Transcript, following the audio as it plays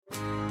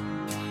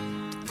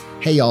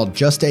Hey y'all,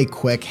 just a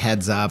quick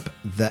heads up.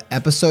 The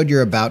episode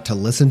you're about to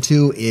listen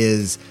to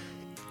is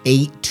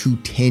 8 to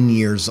 10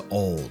 years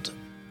old.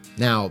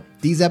 Now,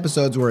 these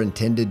episodes were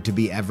intended to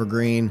be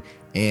evergreen,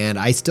 and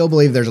I still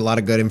believe there's a lot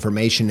of good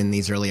information in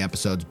these early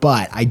episodes,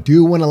 but I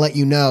do want to let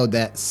you know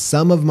that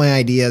some of my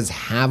ideas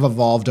have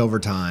evolved over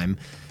time.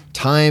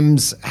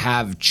 Times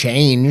have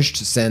changed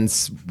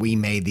since we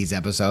made these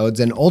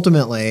episodes, and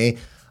ultimately,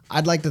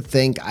 I'd like to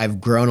think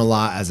I've grown a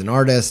lot as an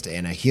artist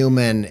and a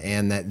human,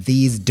 and that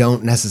these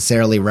don't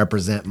necessarily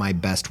represent my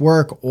best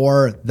work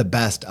or the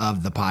best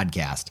of the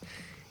podcast.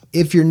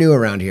 If you're new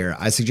around here,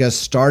 I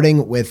suggest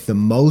starting with the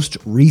most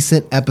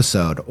recent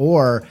episode,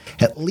 or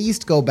at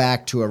least go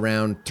back to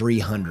around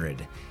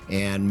 300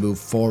 and move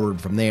forward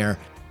from there.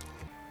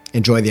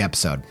 Enjoy the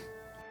episode.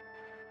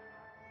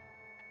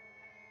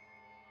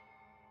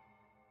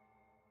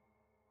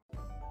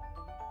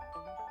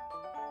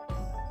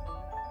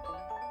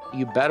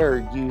 You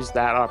better use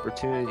that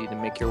opportunity to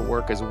make your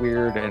work as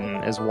weird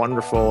and as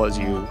wonderful as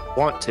you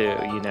want to,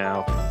 you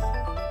know.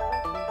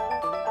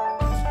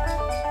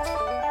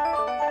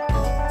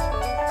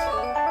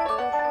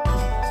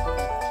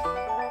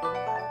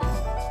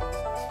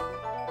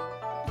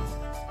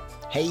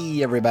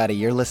 Hey everybody,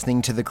 you're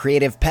listening to the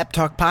Creative Pep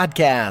Talk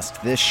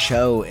Podcast. This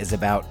show is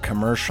about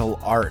commercial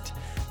art,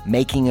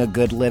 making a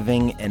good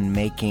living and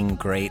making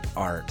great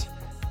art.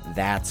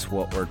 That's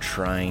what we're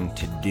trying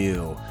to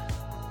do.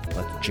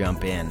 Let's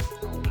jump in.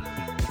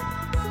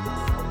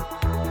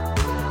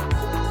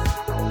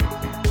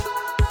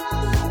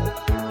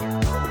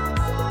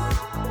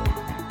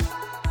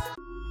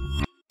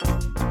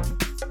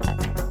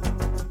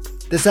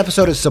 This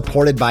episode is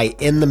supported by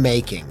In the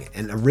Making,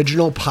 an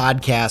original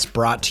podcast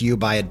brought to you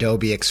by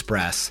Adobe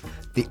Express,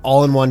 the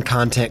all-in-one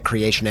content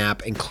creation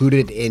app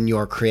included in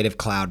your Creative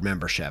Cloud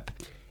membership.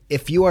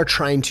 If you are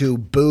trying to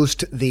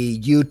boost the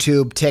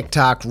YouTube,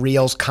 TikTok,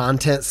 Reels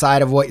content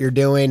side of what you're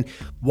doing,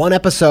 one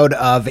episode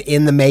of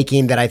In the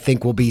Making that I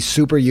think will be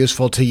super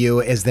useful to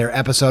you is their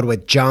episode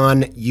with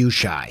John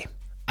Ushai.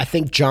 I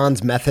think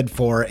John's method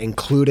for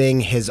including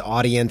his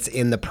audience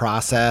in the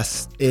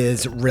process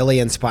is really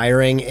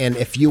inspiring. And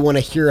if you want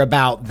to hear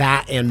about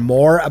that and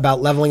more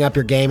about leveling up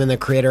your game in the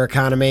creator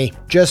economy,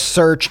 just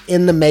search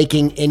In the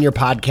Making in your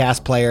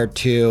podcast player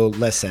to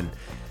listen.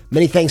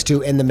 Many thanks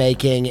to In the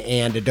Making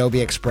and Adobe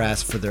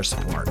Express for their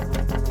support.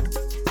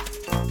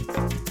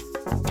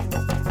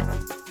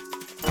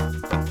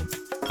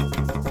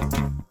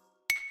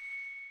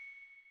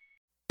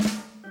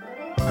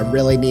 I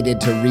really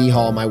needed to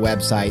rehaul my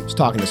website. I was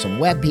talking to some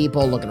web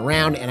people, looking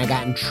around, and I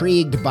got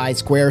intrigued by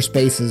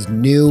Squarespace's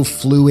new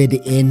Fluid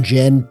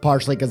engine,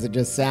 partially because it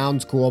just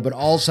sounds cool, but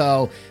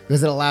also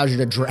because it allows you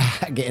to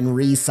drag and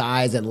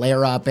resize and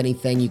layer up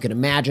anything you can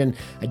imagine.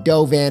 I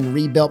dove in,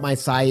 rebuilt my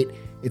site.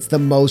 It's the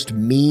most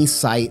me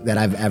site that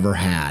I've ever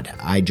had.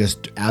 I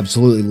just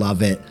absolutely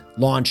love it.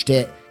 Launched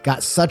it,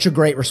 got such a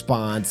great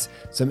response.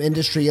 Some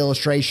industry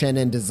illustration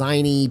and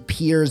designy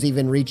peers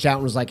even reached out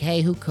and was like,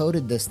 hey, who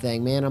coded this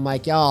thing, man? I'm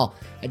like, y'all,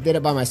 I did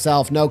it by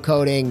myself. No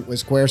coding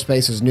with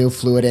Squarespace's new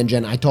Fluid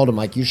engine. I told him,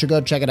 like, you should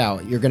go check it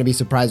out. You're going to be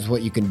surprised with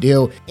what you can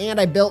do.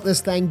 And I built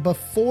this thing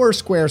before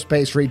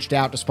Squarespace reached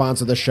out to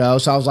sponsor the show.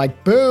 So I was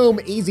like, boom,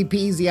 easy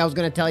peasy. I was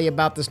going to tell you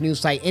about this new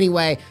site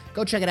anyway.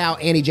 Go check it out,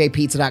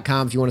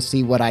 AndyJPizza.com, if you want to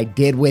see what I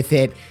did with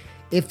it.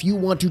 If you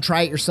want to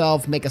try it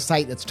yourself, make a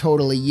site that's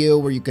totally you,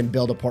 where you can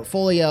build a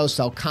portfolio,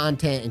 sell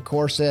content and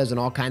courses and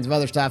all kinds of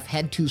other stuff,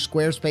 head to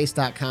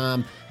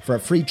squarespace.com for a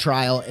free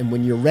trial. And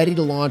when you're ready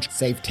to launch,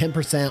 save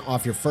 10%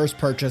 off your first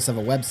purchase of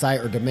a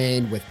website or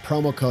domain with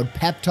promo code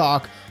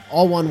PEPTALK,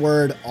 all one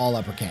word, all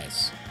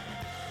uppercase.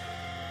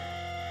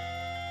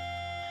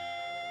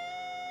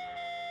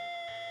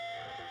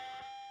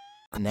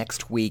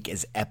 Next week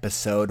is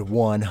episode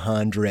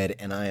 100,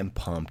 and I am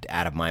pumped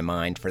out of my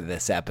mind for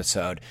this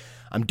episode.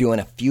 I'm doing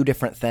a few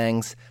different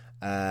things.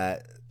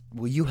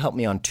 Will you help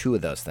me on two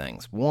of those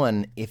things?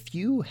 One, if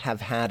you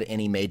have had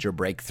any major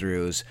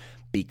breakthroughs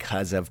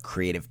because of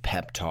Creative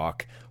Pep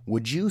Talk,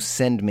 would you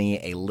send me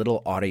a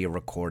little audio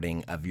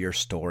recording of your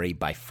story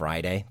by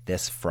Friday?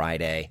 This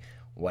Friday,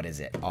 what is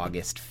it,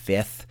 August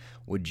 5th?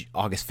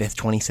 August 5th,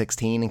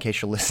 2016, in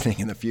case you're listening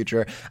in the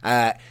future.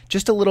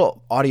 Just a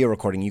little audio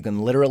recording. You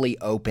can literally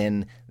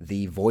open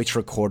the voice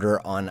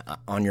recorder on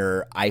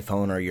your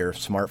iPhone or your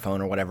smartphone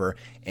or whatever,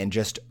 and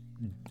just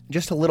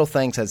a little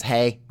thing says,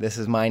 hey, this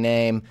is my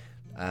name.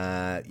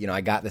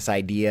 I got this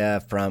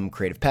idea from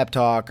Creative Pep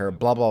Talk or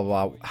blah, blah,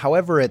 blah.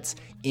 However it's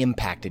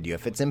impacted you.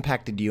 If it's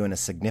impacted you in a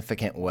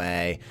significant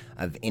way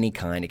of any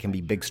kind, it can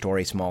be big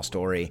story, small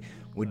story.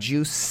 Would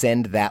you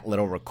send that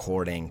little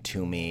recording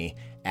to me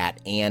at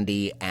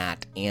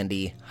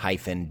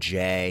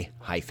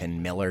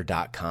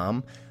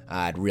andy-j-miller.com?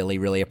 I'd really,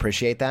 really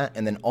appreciate that.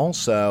 And then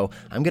also,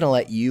 I'm going to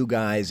let you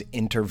guys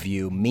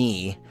interview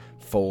me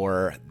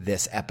for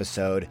this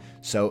episode.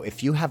 So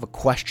if you have a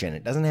question,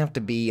 it doesn't have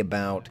to be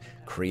about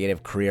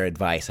creative career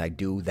advice. I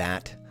do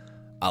that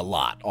a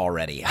lot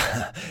already.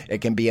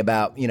 It can be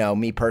about,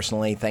 me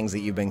personally, things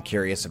that you've been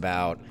curious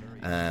about.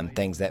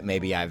 things that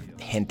maybe I've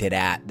hinted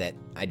at that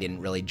I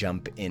didn't really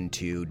jump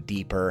into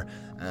deeper,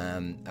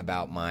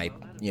 about my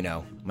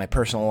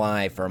personal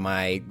life or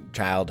my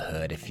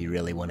childhood, if you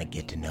really want to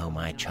get to know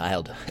my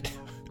childhood.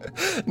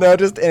 No,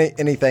 just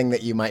anything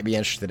that you might be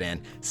interested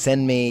in.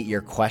 Send me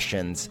your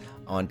questions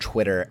on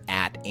Twitter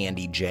at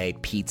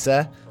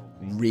AndyJPizza.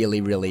 Really,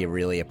 really,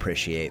 really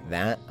appreciate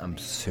that. I'm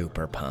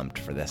super pumped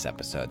for this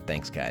episode.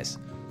 Thanks, guys.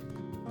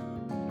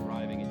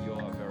 Arriving at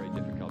your very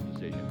difficult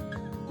decision.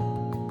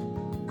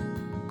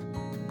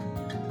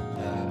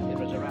 It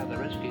was a rather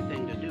risky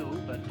thing to do,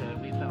 but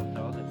we felt,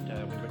 though,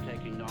 that we were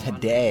taking no...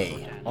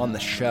 Today on the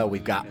show,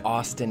 we've got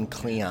Austin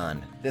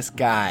Kleon. This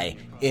guy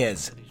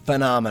is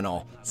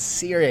phenomenal.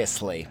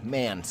 Seriously,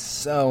 man,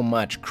 so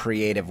much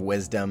creative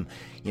wisdom.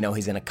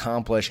 He's an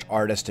accomplished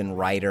artist and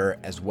writer,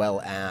 as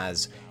well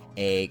as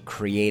a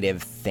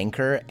creative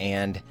thinker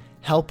and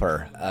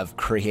helper of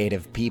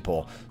creative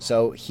people.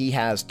 So he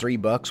has 3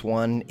 books.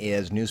 One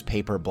is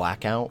Newspaper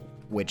Blackout,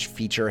 which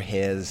feature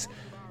his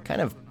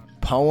kind of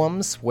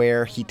poems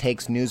where he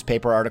takes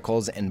newspaper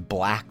articles and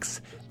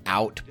blacks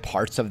out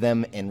parts of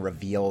them and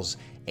reveals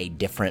a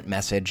different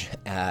message,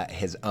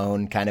 his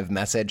own kind of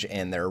message,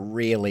 and they're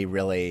really,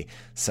 really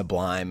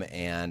sublime,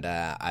 and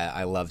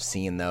I love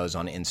seeing those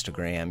on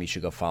Instagram. You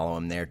should go follow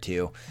him there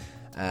too.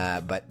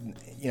 But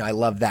I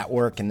love that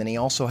work. And then he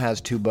also has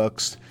 2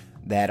 books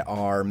that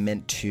are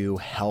meant to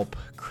help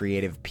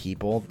creative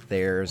people.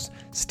 There's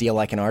Steal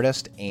Like an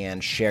Artist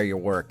and Share Your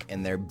Work,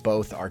 and they're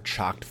both are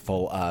chocked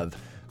full of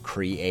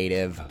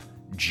creative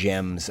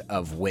gems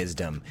of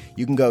wisdom.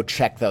 You can go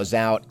check those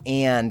out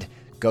and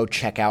go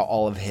check out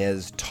all of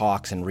his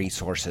talks and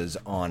resources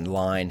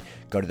online.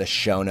 Go to the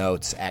show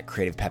notes at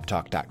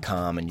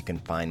creativepeptalk.com and you can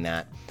find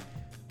that.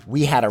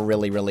 We had a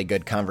really, really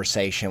good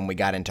conversation. We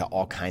got into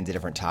all kinds of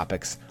different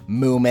topics.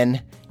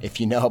 Moomin, if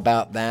you know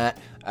about that.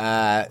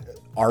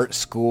 Art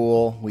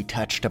school, we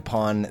touched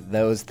upon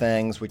those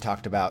things. We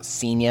talked about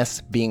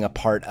Scenius, being a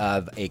part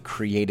of a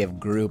creative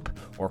group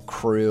or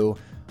crew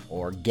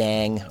or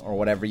gang or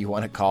whatever you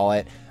want to call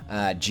it.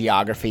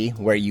 Geography,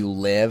 where you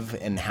live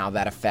and how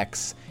that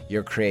affects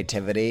your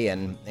creativity,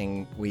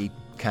 and we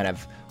kind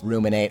of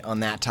ruminate on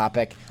that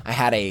topic. I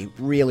had a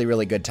really,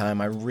 really good time.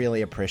 I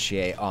really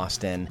appreciate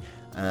Austin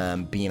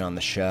being on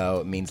the show.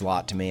 It means a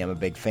lot to me. I'm a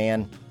big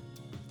fan.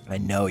 I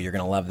know you're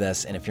going to love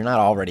this, and if you're not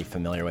already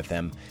familiar with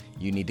him,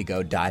 you need to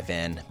go dive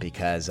in,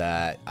 because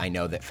I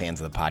know that fans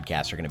of the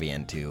podcast are going to be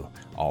into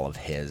all of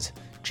his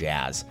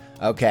jazz.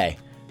 Okay,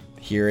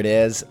 here it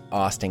is,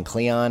 Austin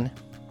Kleon.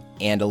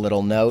 And a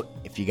little note,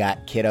 if you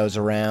got kiddos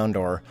around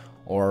or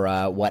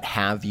what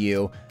have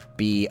you,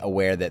 be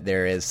aware that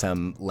there is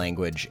some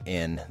language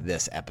in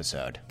this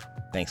episode.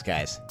 Thanks,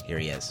 guys. Here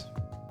he is.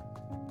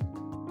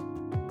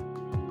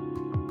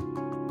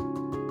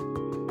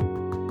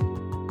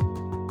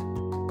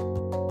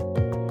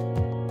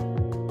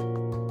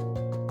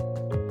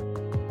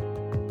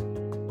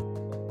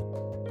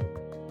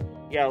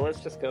 Yeah, let's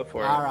just go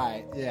for it. All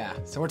right, yeah.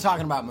 So we're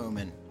talking about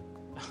Moomin.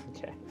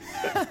 Okay.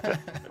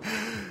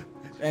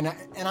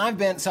 And I've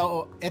been,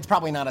 so it's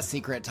probably not a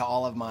secret to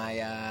all of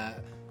my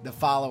the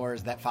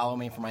followers that follow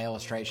me for my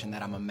illustration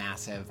that I'm a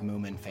massive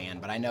Moomin fan,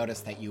 but I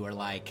noticed that you were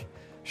like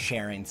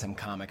sharing some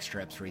comic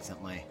strips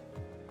recently.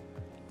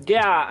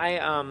 Yeah,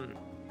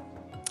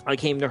 I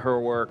came to her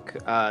work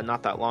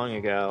not that long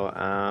ago.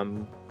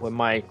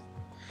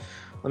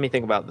 Let me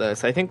think about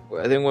this. I think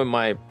when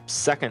my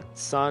second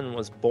son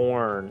was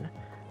born,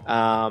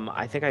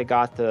 I think I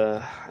got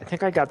the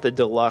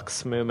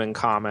deluxe Moomin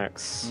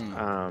comics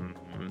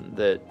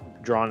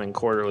that Drawn and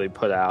Quarterly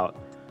put out.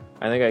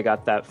 I think I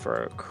got that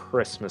for a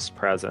Christmas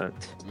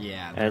present.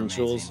 Yeah, and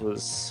Jules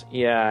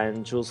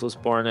was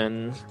born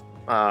in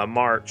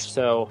March.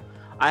 So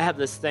I have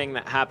this thing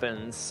that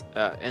happens,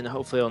 and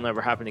hopefully it'll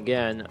never happen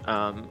again,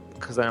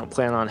 because I don't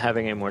plan on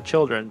having any more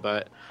children.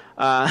 But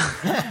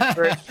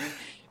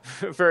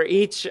for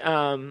each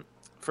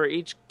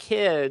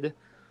kid,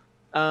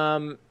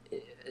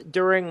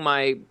 during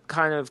my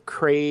kind of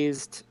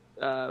crazed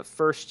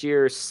first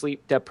year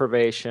sleep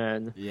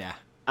deprivation,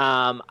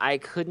 I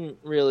couldn't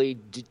really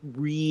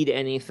read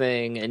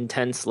anything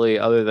intensely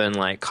other than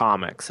like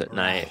comics at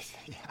night.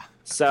 Yeah.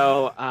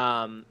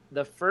 So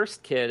the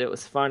first kid, it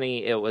was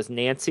funny. It was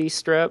Nancy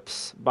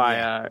strips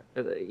by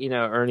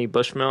Ernie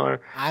Bushmiller.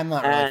 I'm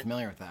not really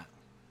familiar with that.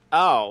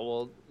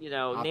 Oh, well,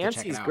 I'll have to check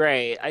Nancy's it out.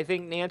 great. I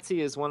think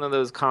Nancy is one of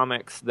those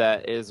comics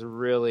that is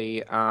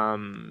really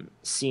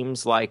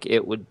seems like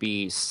it would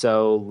be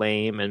so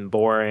lame and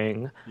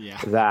boring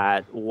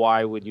that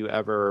why would you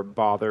ever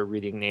bother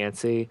reading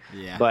Nancy?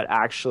 Yeah. But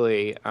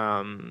actually,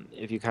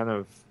 if you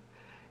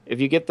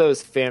get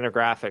those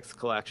Fantagraphics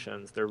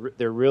collections, they're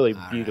really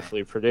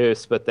beautifully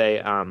produced, but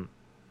they're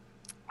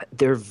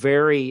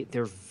very,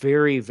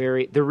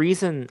 very, the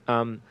reason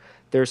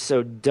they're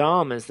so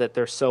dumb is that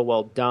they're so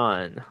well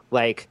done.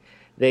 Like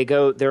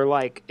they're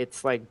like,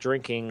 it's like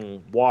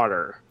drinking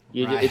water.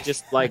 It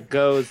just like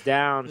goes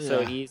down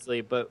so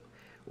easily. But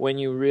when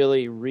you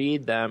really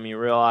read them, you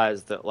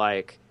realize that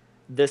like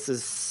this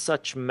is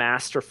such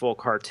masterful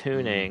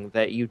cartooning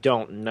that you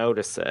don't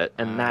notice it,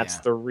 and that's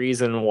the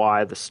reason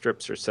why the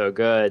strips are so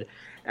good.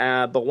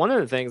 But one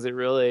of the things that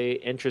really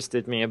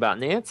interested me about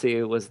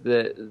Nancy was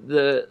that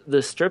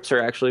the strips are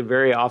actually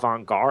very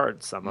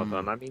avant-garde. Some of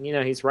them, I mean,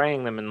 he's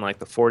writing them in like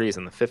the 40s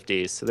and the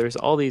 50s, so there's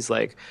all these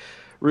like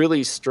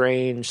really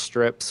strange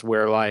strips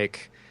where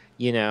like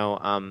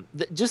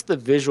just the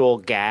visual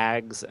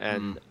gags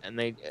and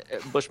they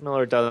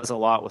Bushmiller does a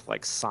lot with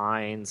like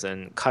signs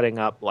and cutting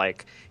up,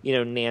 like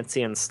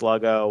Nancy and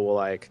Sluggo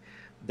will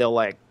they'll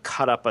like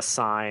cut up a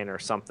sign or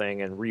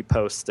something and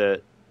repost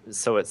it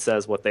so it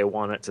says what they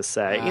want it to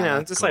say.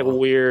 Just cool. Like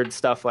weird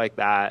stuff like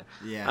that.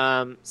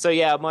 So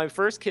yeah, my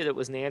first kid, it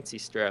was Nancy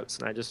strips,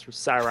 and I just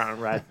sat around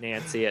and read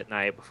Nancy at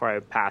night before I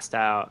passed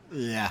out.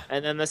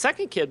 And then the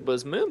second kid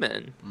was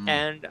Moomin,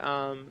 and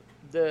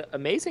the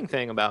amazing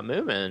thing about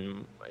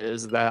Moomin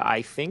is that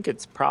I think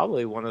it's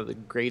probably one of the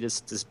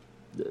greatest.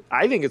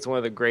 I think it's one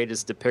of the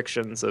greatest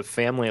depictions of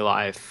family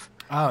life.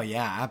 Oh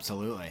yeah,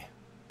 absolutely.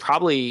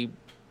 Probably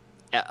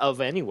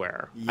of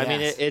anywhere. Yes. I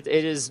mean, it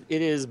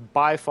is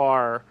by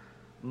far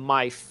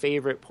my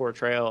favorite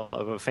portrayal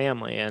of a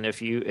family. And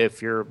if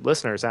your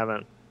listeners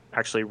haven't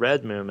actually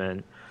read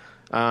Moomin,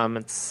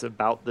 it's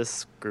about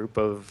this group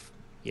of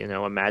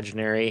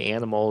imaginary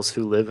animals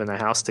who live in a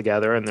house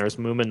together, and there's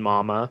Moomin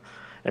Mama,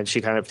 and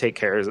she kind of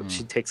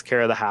she takes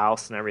care of the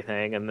house and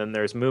everything, and then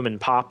there's Moomin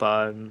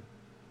Papa, and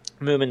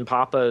Moomin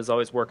Papa is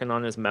always working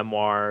on his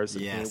memoirs,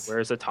 and he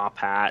wears a top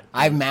hat.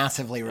 I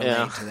massively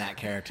relate to that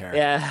character.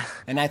 Yeah.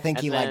 And I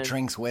think he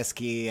drinks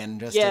whiskey and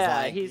just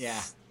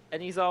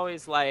and he's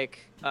always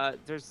like,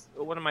 there's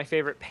one of my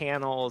favorite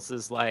panels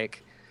is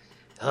like,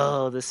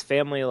 oh, this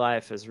family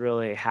life is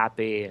really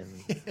happy, and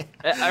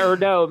or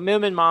no,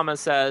 Moomin Mama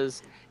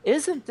says,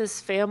 isn't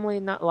this family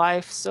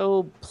life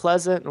so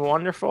pleasant and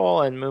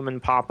wonderful? And Moomin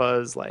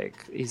Papa is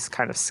like, he's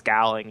kind of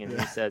scowling, and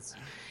he says,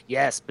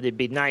 yes, but it'd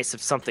be nice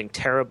if something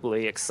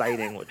terribly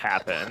exciting would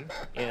happen,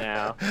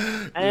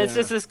 And it's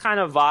just this kind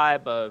of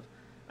vibe of,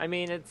 I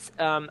mean, it's,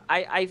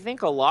 I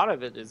think a lot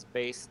of it is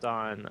based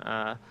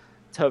on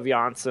Tove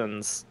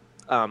Jansson's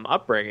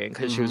upbringing,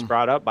 because she was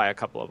brought up by a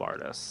couple of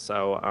artists.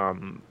 So,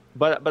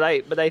 but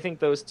I think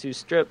those two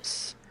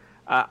strips,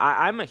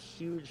 I'm a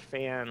huge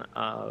fan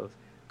of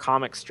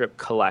comic strip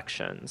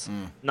collections,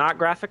 not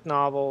graphic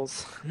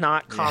novels,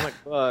 not comic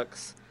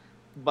books.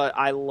 But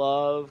I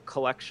love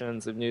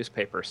collections of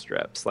newspaper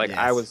strips. Like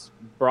I was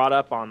brought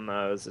up on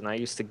those, and I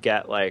used to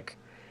get like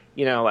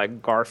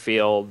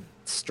Garfield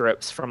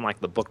strips from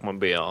like the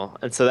Bookmobile,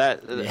 and so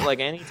that like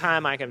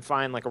anytime I can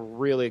find like a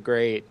really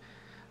great,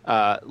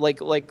 like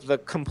the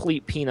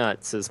Complete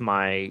Peanuts is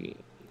my,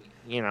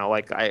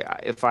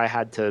 if I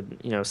had to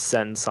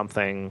send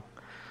something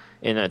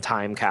in a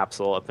time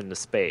capsule up into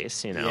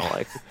space,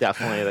 like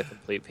definitely the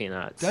Complete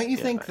Peanuts. Don't you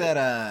think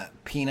that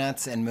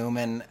Peanuts and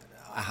Moomin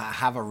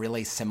have a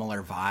really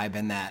similar vibe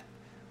in that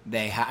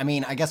I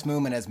mean, I guess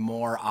Moomin is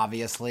more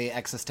obviously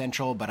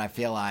existential, but I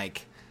feel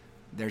like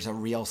there's a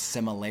real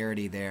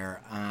similarity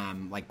there.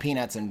 Like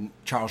Peanuts and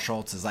Charles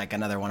Schultz is like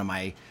another one of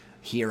my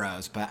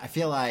heroes, but I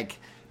feel like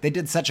they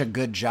did such a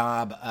good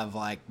job of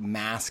like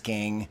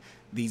masking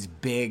these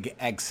big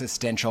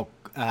existential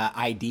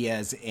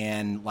ideas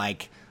in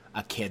like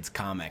a kid's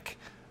comic.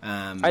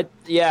 I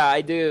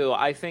do.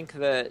 I think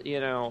that,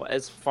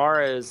 as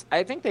far as,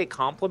 I think they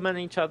complement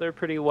each other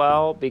pretty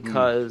well,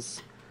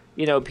 because,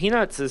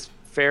 Peanuts is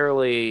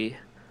fairly,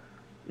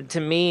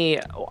 to me,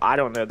 I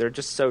don't know, they're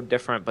just so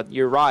different, but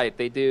you're right.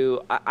 They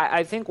do.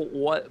 I think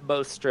what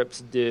both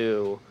strips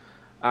do,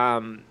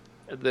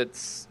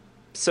 that's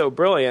so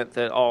brilliant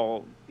that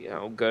all,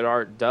 good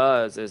art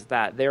does, is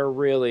that they're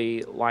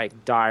really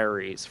like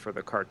diaries for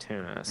the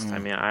cartoonist. I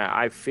mean,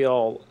 I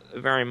feel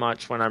very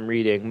much when I'm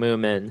reading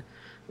Moomin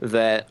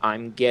that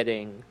I'm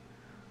getting,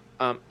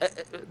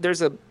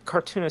 there's a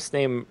cartoonist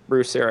named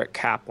Bruce Eric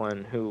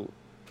Kaplan who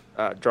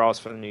draws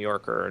for the New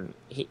Yorker, and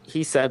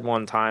he said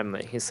one time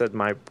that he said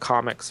my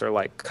comics are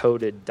like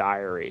coded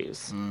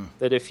diaries,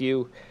 that if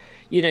you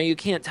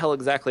can't tell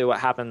exactly what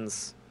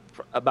happens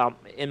about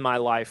in my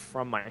life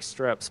from my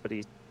strips, but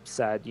he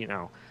said,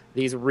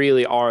 these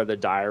really are the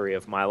diary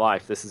of my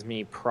life. This is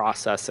me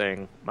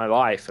processing my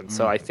life. And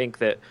so I think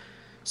that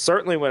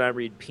certainly when I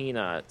read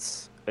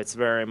Peanuts, it's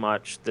very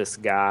much this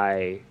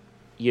guy,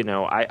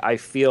 I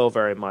feel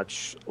very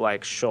much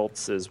like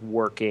Schultz is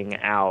working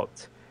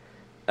out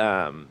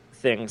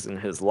things in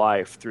his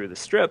life through the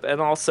strip, and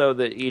also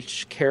that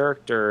each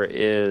character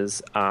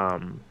is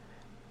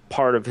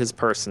part of his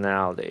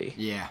personality.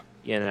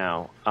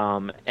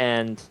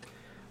 And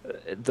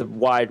the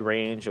wide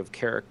range of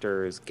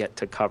characters get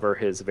to cover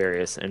his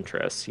various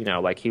interests.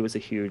 Like he was a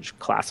huge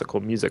classical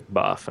music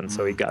buff, and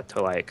so he got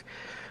to like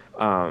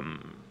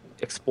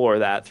explore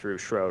that through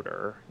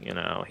Schroeder.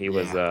 He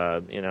was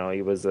so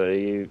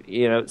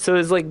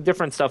it's like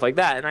different stuff like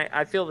that. And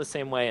I feel the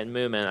same way in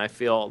Moomin. I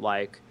feel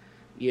like,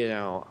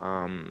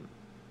 Jansson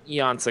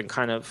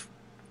kind of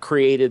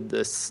created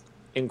this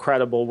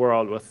incredible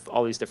world with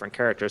all these different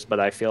characters, but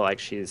I feel like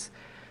she's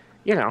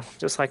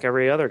just like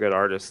every other good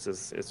artist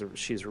is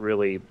she's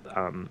really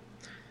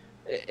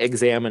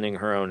examining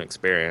her own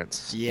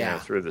experience,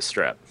 through the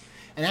strip.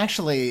 And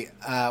actually,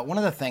 one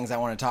of the things I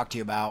want to talk to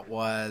you about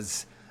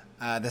was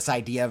this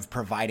idea of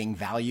providing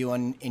value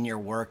in your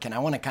work. And I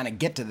want to kind of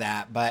get to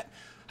that. But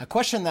a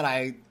question that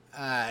I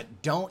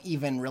don't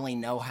even really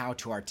know how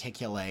to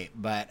articulate,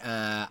 but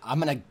I'm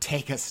going to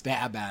take a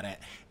stab at it,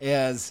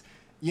 is,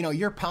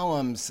 your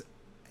poems,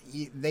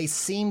 they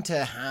seem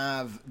to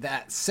have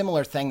that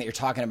similar thing that you're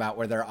talking about,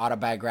 where they're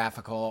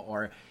autobiographical,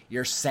 or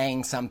you're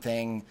saying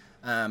something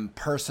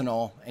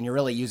personal and you're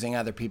really using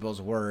other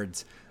people's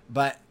words.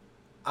 But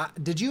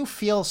did you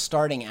feel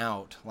starting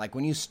out, like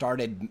when you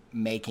started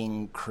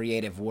making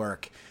creative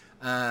work,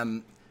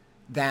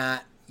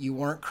 that you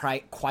weren't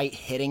quite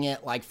hitting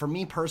it? Like for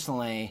me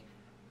personally,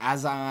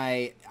 as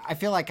I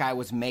feel like I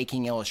was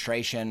making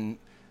illustration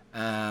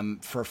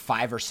for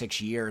 5 or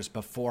 6 years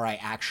before I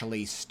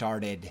actually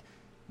started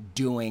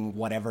doing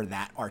whatever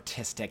that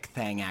artistic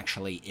thing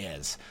actually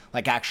is,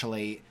 like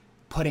actually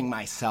putting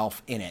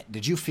myself in it.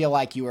 Did you feel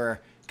like you were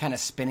kind of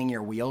spinning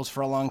your wheels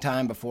for a long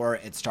time before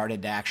it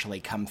started to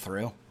actually come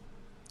through?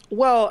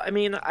 Well, I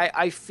mean,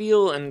 I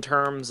feel in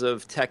terms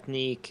of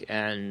technique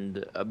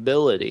and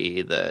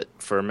ability that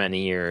for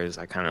many years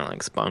I kind of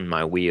like spun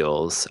my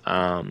wheels.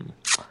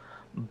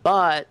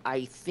 But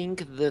I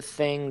think the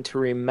thing to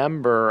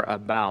remember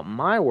about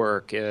my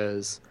work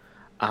is,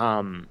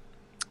 well,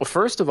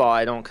 first of all,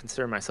 I don't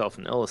consider myself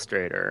an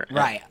illustrator.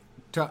 Right.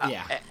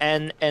 Yeah.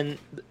 And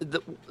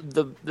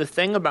the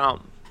thing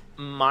about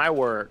my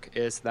work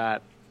is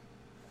that,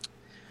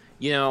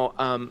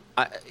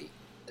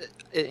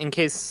 in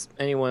case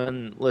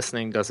anyone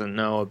listening doesn't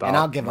know about, and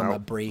I'll give them a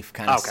brief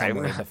kind of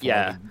summary before we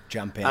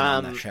jump in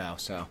on the show.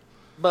 So,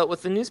 but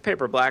with the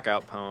newspaper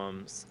blackout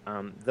poems,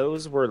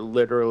 those were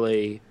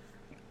literally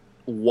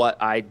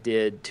what I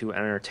did to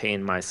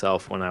entertain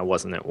myself when I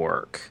wasn't at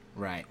work,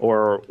 right?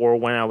 Or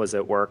when I was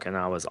at work and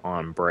I was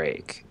on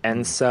break,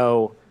 and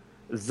so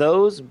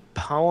those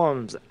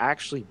poems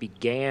actually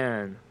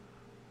began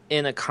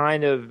in a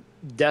kind of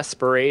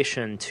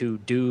desperation to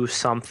do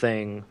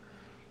something.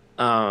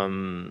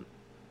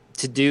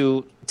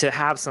 To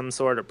have some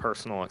sort of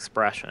personal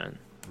expression.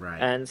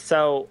 Right. And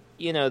so,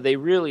 they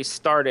really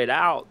started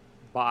out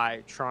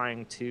by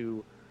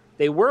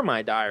they were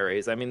my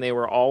diaries. I mean, they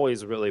were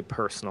always really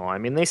personal. I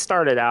mean, they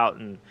started out,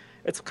 and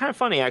it's kind of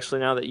funny actually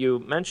now that you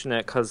mention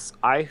it, because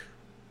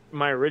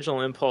my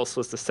original impulse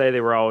was to say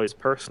they were always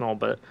personal,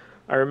 but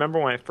I remember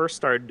when I first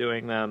started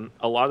doing them,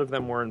 a lot of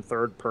them were in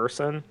third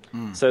person.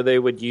 So they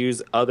would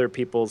use other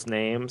people's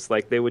names,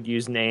 like they would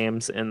use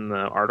names in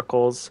the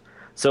articles.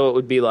 So it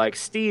would be like,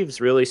 Steve's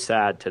really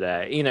sad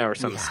today, or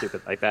something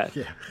stupid like that.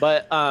 Yeah.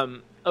 But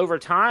over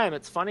time,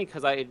 it's funny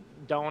because I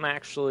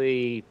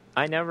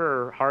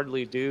never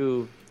hardly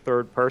do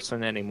third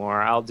person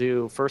anymore. I'll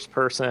do first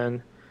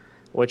person,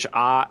 or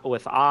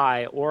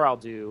I'll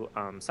do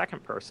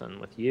second person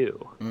with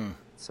you.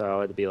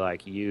 So it'd be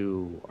like,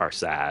 you are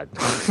sad,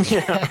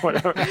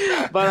 whatever.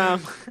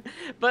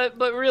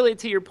 But really,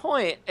 to your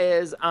point,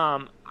 is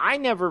I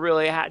never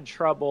really had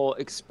trouble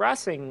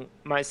expressing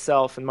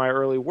myself in my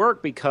early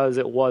work because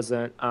it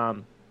wasn't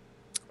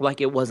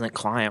it wasn't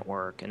client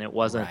work, and it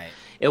wasn't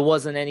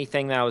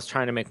anything that I was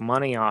trying to make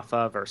money off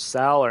of or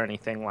sell or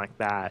anything like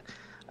that,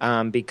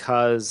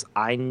 because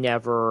I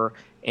never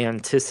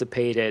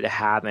anticipated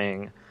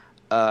having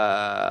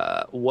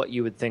what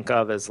you would think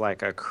of as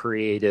like a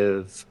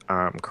creative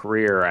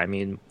career. I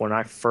mean, when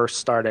I first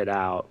started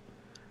out,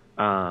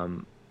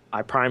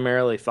 I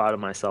primarily thought of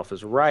myself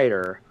as a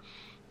writer.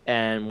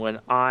 And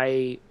when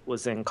I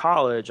was in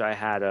college, I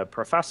had a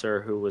professor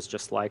who was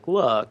just like,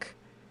 look,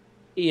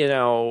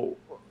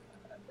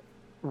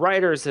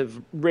 writers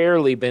have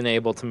rarely been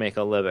able to make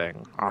a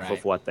living off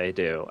of what they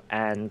do.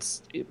 And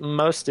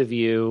most of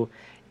you,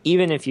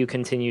 even if you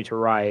continue to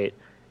write,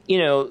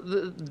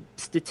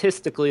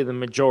 statistically, the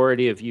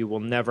majority of you will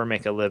never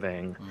make a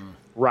living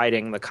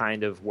writing the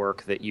kind of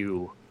work that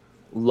you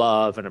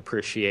love and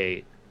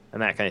appreciate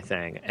and that kind of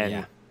thing.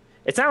 And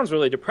it sounds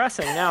really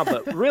depressing now,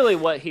 but really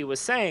what he was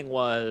saying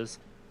was,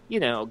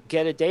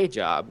 get a day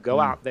job, go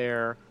out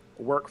there,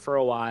 work for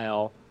a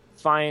while,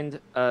 find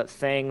a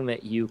thing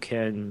that you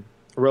can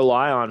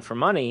rely on for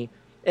money,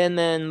 and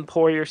then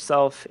pour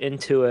yourself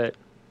into it.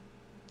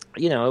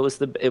 It was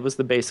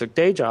the basic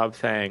day job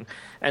thing.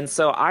 And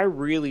so I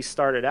really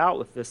started out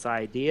with this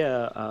idea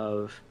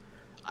of,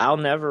 I'll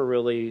never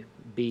really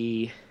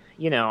be,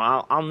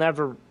 I'll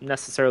never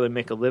necessarily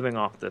make a living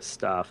off this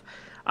stuff.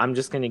 I'm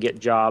just going to get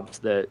jobs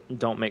that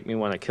don't make me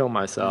want to kill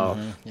myself.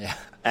 Yeah.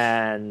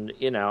 And,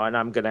 and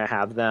I'm going to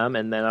have them,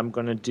 and then I'm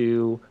going to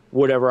do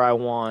whatever I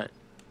want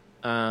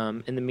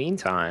in the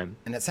meantime.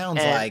 And it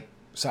sounds like,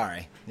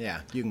 sorry.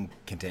 Yeah, you can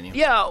continue.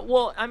 Yeah,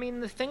 well, I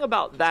mean, the thing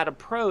about that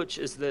approach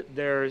is that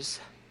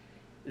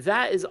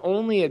that is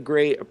only a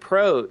great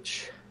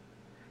approach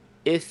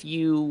if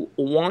you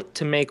want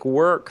to make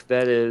work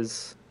that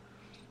is,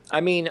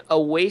 I mean, a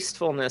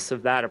wastefulness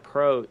of that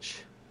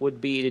approach would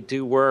be to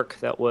do work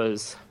that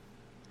was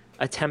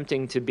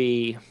attempting to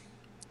be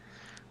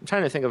I'm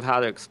trying to think of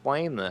how to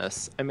explain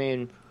this. I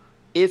mean,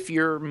 if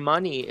your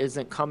money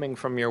isn't coming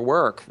from your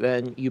work,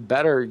 then you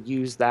better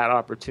use that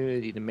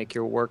opportunity to make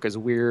your work as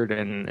weird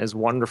and as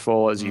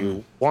wonderful as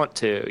you want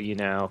to,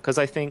 because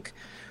I think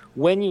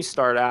when you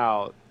start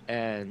out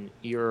and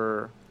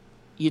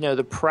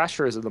the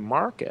pressures of the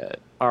market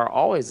are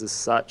always as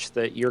such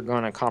that you're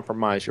going to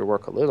compromise your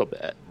work a little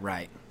bit.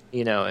 Right.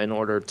 In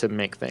order to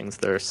make things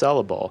that are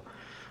sellable.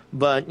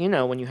 But,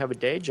 when you have a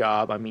day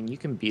job, I mean, you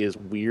can be as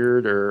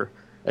weird or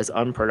as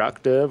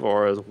unproductive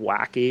or as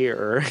wacky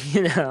or,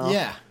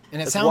 Yeah.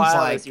 And it as sounds wild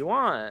like as you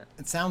want.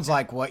 It sounds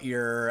like what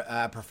your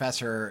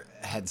professor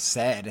had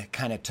said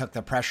kind of took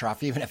the pressure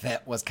off, even if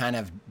it was kind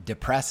of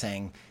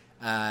depressing.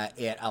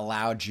 It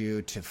allowed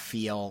you to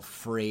feel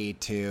free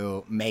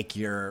to make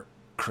your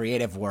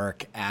creative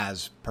work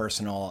as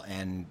personal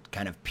and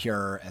kind of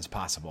pure as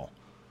possible.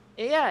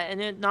 Yeah,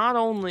 and it not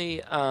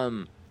only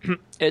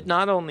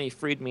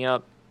freed me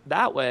up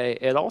that way,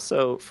 it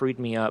also freed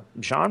me up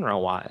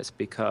genre-wise,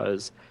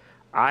 because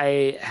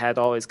I had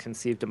always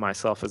conceived of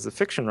myself as a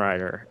fiction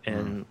writer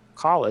in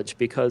college,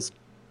 because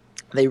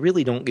they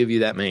really don't give you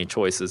that many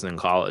choices in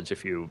college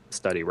if you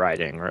study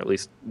writing, or at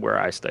least where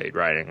I studied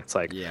writing. It's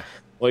like,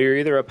 well, you're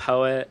either a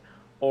poet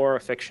or a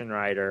fiction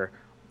writer,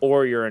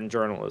 or you're in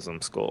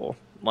journalism school.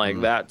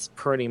 Like, that's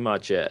pretty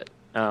much it.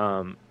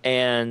 And,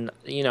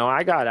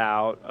 I got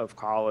out of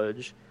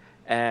college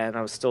and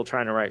I was still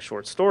trying to write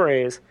short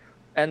stories.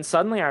 And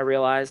suddenly I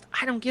realized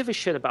I don't give a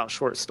shit about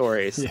short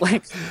stories.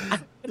 Like, I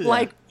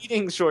like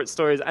reading short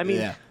stories. I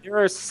mean,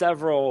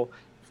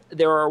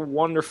 there are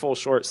wonderful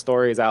short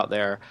stories out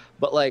there,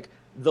 but like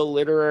the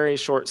literary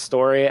short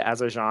story as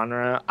a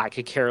genre, I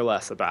could care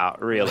less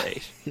about,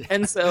 really.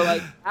 And so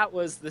like that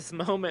was this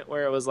moment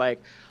where it was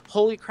like,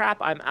 holy crap,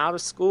 I'm out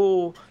of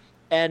school.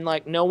 And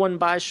like no one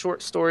buys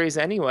short stories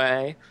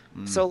anyway.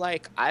 So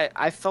like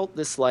I felt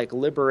this like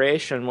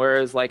liberation,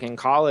 whereas like in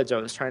college I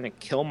was trying to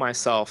kill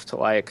myself to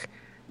like,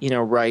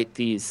 write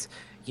these,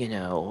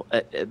 New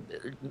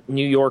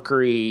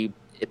Yorker-y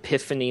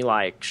epiphany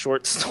like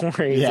short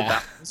stories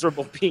about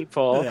miserable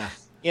people.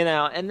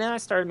 And then I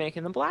started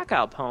making the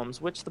blackout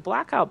poems, which the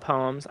blackout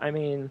poems, I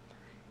mean,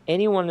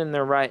 no one in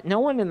their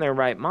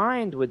right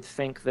mind would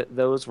think that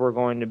those were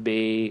going to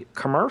be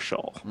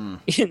commercial.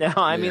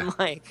 I mean,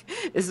 like,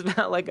 it's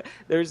not like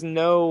there's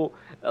no,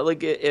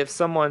 like, if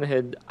someone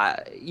had,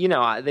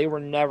 they were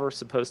never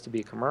supposed to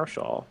be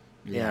commercial,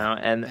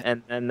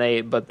 and then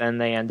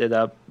they ended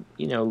up,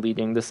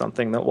 leading to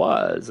something that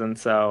was. And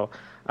so,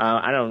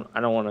 I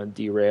don't want to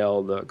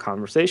derail the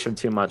conversation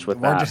too much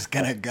with that. We're just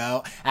going to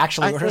go.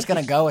 Actually, we're just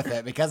going to go with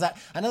it, because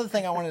another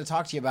thing I wanted to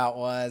talk to you about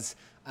was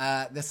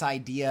this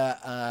idea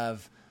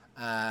of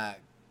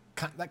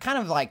kind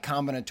of like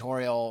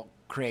combinatorial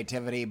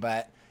creativity,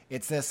 but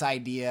it's this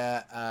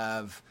idea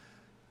of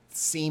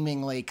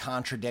seemingly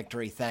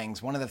contradictory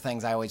things. One of the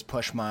things I always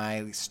push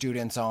my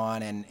students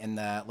on and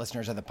the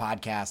listeners of the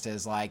podcast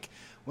is like,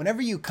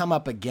 whenever you come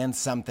up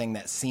against something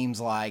that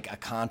seems like a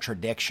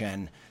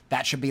contradiction,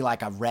 that should be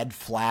like a red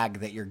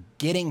flag that you're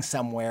getting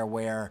somewhere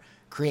where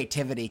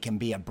creativity can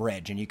be a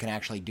bridge and you can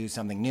actually do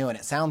something new. And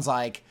it sounds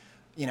like,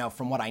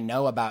 from what I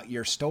know about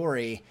your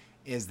story,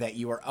 is that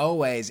you were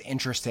always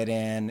interested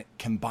in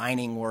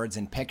combining words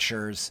and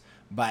pictures,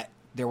 but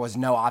there was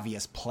no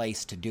obvious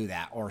place to do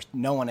that, or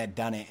no one had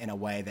done it in a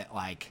way that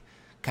like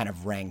kind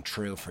of rang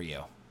true for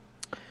you.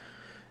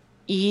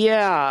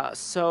 Yeah.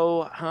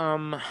 So,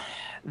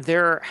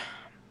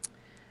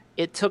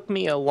 it took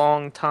me a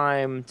long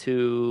time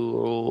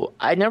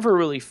I never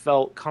really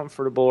felt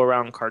comfortable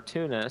around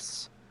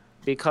cartoonists,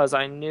 because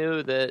I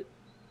knew that,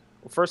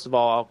 well, first of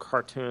all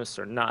cartoonists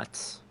are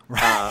nuts.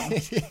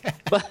 Right.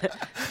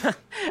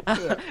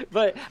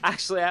 But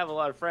actually I have a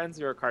lot of friends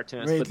who are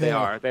cartoonists, but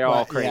they're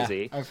all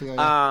crazy. Yeah, I feel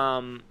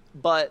you.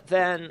 But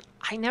then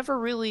I never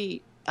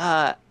really,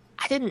 I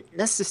didn't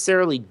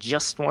necessarily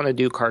just want to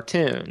do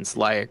cartoons.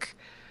 Like,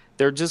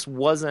 there just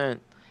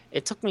wasn't,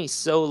 it took me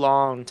so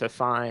long to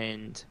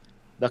find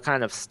the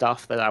kind of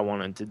stuff that I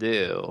wanted to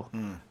do.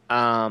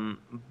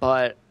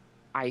 But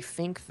I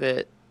think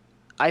that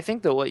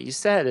what you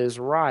said is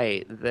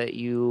right, that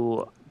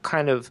you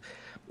kind of,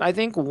 I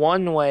think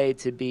one way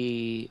to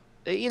be,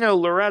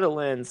 Loretta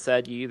Lynn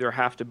said you either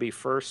have to be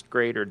first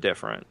grade or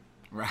different.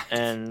 Right.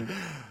 And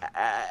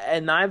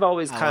I've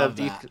always I've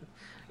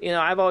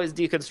always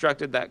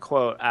deconstructed that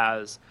quote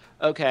as,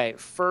 okay,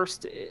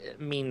 first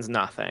means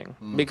nothing.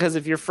 Because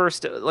if you're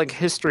first, like,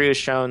 history has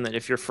shown that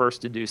if you're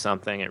first to do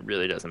something, it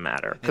really doesn't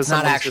matter. It's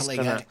not actually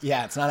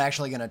it's not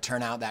actually going to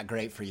turn out that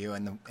great for you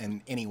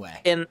in any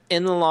way. In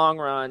the long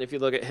run, if you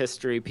look at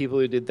history, people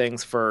who did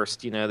things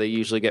first, they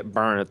usually get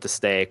burned at the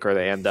stake, or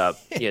they end up,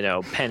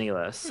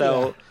 penniless.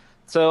 So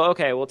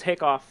okay, we'll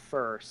take off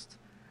first.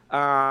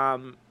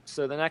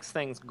 So the next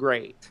thing's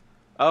great.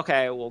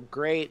 Okay, well,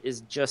 great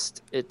is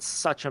just, it's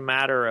such a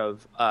matter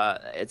of,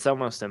 it's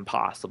almost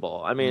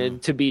impossible. I mean,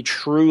 to be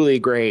truly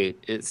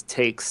great, it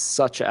takes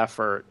such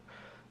effort.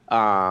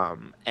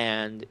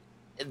 And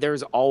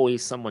there's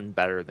always someone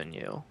better than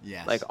you.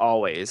 Yes. Like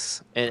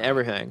always in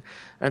everything.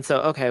 And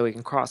so, okay, we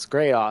can cross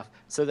great off.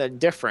 So then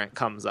different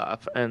comes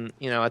up. And,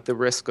 at the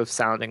risk of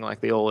sounding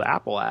like the old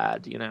Apple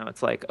ad,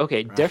 it's like,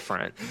 okay,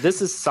 different.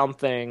 This is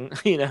something,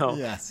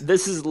 Yes.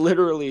 this is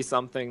literally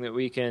something that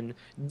we can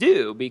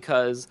do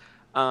because,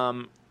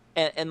 and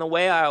the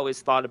way I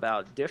always thought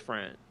about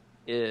different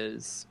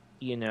is,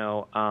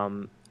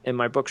 in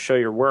my book, Show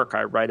Your Work,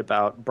 I write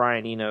about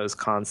Brian Eno's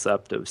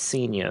concept of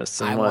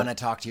scenius. I want to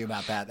talk to you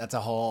about that. That's a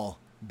whole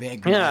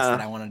big mess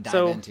that I want to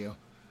dive into.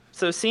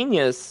 So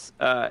scenius,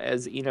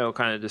 as Eno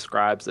kind of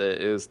describes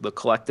it, is the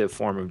collective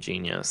form of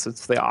genius.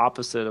 It's the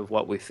opposite of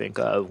what we think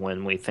of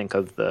when we think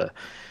of the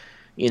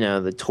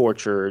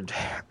tortured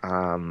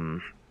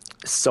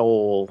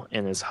soul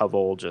in his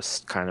hovel,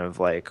 just kind of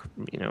like,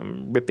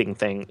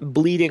 ripping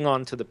bleeding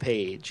onto the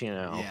page,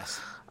 Yes.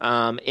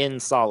 In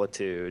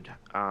solitude,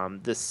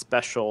 this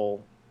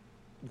special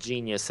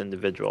genius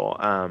individual.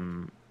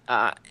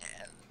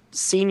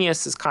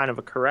 Scenius is kind of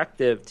a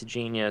corrective to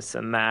genius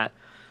in that,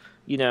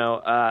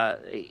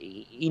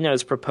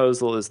 Eno's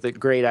proposal is that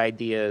great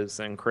ideas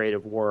and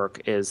creative work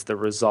is the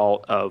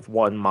result of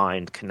one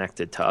mind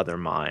connected to other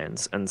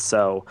minds. And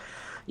so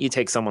you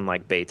take someone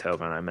like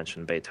Beethoven. I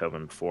mentioned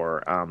Beethoven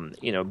before.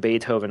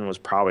 Beethoven was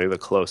probably the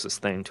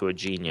closest thing to a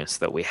genius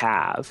that we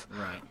have.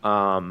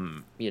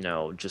 Right.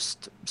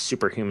 Just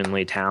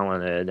superhumanly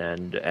talented,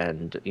 and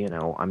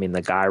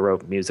the guy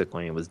wrote music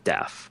when he was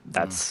deaf.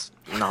 That's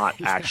not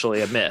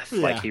actually a myth.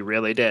 Yeah. Like, he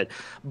really did.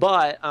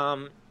 But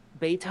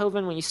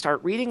Beethoven, when you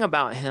start reading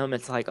about him,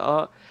 it's like,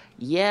 oh,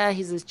 yeah,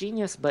 he's this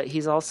genius, but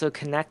he's also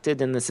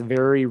connected in this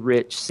very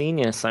rich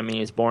scenius. I mean,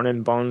 he's born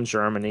in Bonn,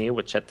 Germany,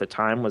 which at the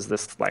time was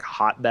this like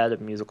hotbed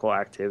of musical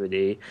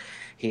activity.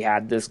 He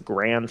had this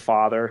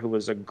grandfather who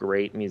was a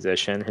great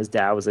musician. His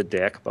dad was a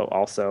dick, but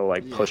also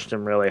pushed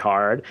him really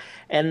hard.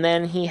 And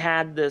then he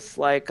had this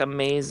like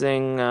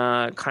amazing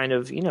kind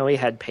of, he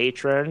had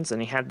patrons, and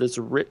he had this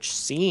rich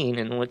scene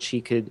in which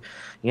he could,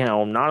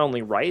 not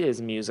only write his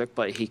music,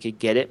 but he could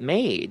get it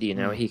made.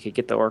 He could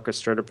get the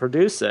orchestra to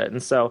produce it.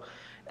 And so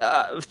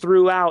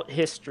throughout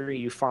history,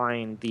 you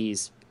find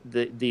these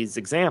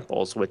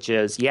examples, which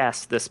is,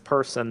 yes, this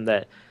person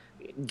that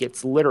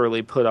gets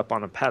literally put up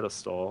on a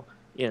pedestal.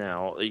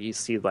 You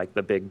see like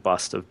the big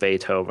bust of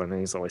Beethoven, and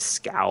he's always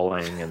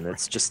scowling, and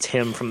it's just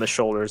him from the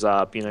shoulders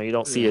up. You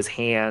don't see his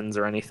hands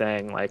or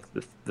anything like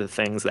the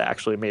things that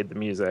actually made the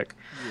music.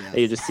 Yes.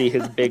 You just see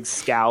his big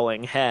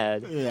scowling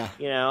head.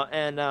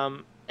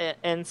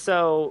 And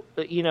so,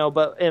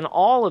 but in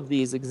all of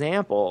these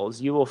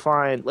examples, you will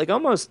find, like,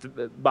 almost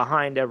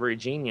behind every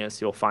genius,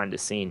 you'll find a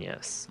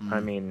scenius. I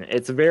mean,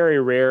 it's very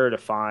rare to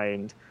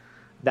find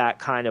that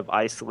kind of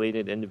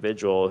isolated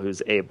individual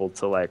who's able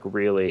to, like,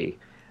 really,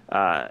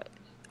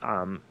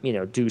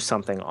 do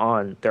something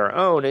on their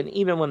own. And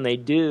even when they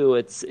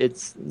do,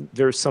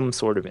 there's some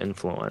sort of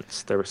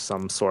influence. There's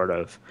some sort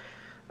of,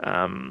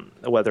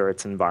 whether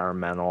it's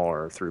environmental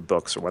or through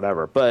books or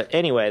whatever. But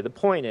anyway, the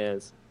point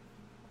is,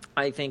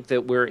 I think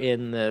that we're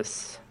in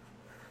this,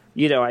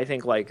 I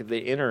think like the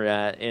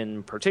internet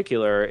in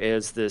particular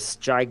is this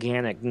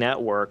gigantic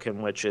network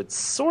in which it's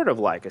sort of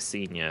like a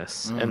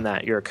scenius in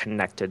that you're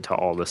connected to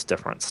all this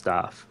different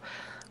stuff.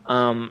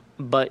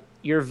 But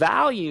your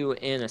value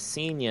in a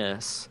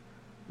scenius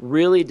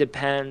really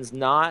depends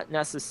not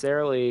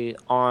necessarily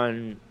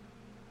on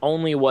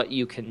only what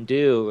you can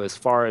do as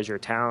far as your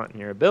talent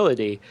and your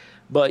ability,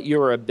 but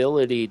your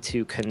ability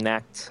to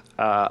connect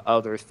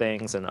other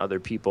things and other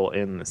people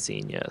in the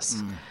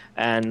scenius.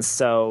 And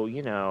so,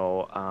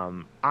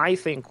 I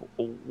think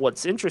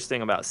what's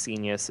interesting about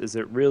scenius is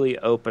it really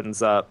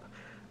opens up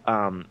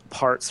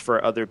parts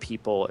for other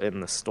people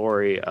in the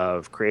story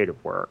of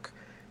creative work.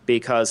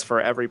 Because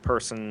for every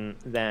person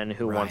then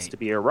who wants to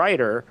be a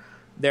writer,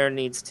 there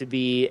needs to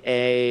be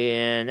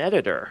an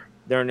editor.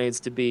 There needs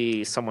to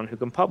be someone who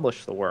can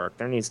publish the work.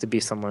 There needs to be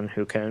someone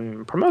who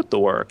can promote the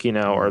work,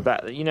 or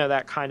that,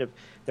 that kind of,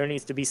 there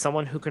needs to be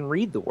someone who can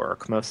read the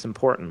work, most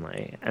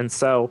importantly. And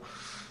so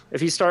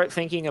if you start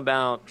thinking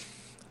about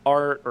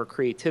art or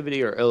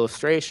creativity or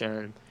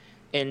illustration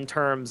in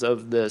terms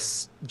of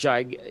this,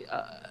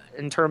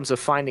 in terms of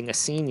finding a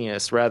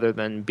scenius rather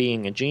than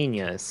being a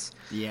genius,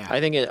 I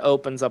think it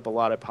opens up a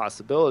lot of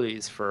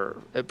possibilities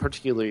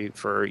particularly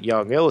for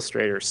young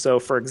illustrators. So,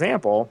 for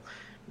example,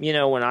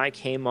 when I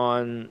came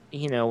on,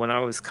 when I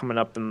was coming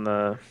up in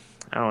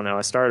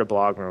I started a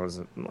blog when I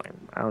was,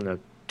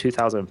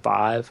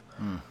 2005.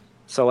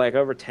 So, like,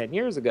 over 10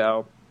 years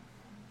ago,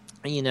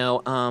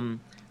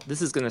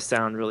 this is going to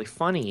sound really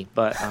funny,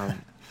 but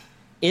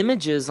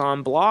images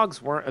on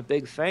blogs weren't a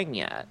big thing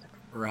yet.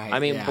 Right. I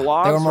mean, yeah.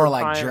 blogs they were more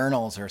like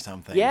journals or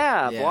something.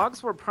 Yeah,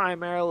 blogs were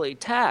primarily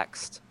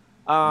text.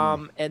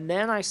 And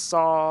then I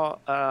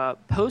saw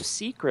Post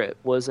Secret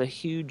was a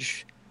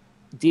huge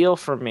deal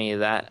for me,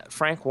 that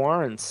Frank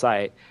Warren's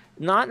site,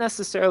 not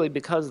necessarily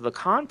because of the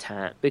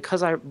content,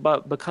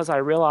 but because I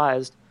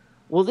realized,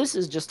 well, this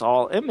is just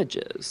all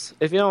images.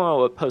 If you don't know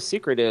what Post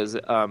Secret is,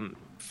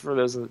 for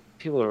those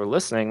people who are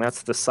listening,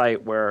 that's the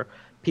site where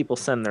people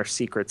send their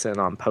secrets in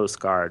on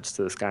postcards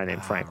to this guy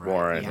named Frank right.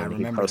 Warren, Yeah, I and he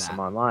remember posts that.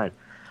 them online.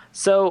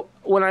 So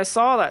when I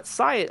saw that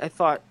site, I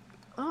thought,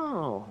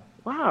 oh,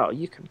 wow,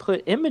 you can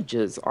put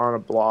images on a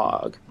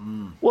blog.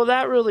 Well,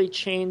 that really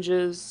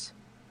changes.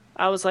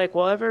 I was like,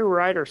 well, every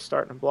writer's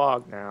starting a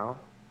blog now.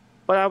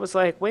 But I was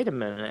like, wait a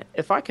minute.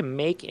 If I can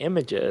make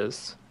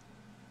images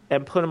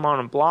and put them on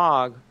a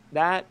blog,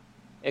 that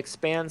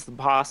expands the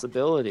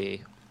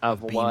possibility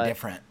of Being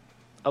different.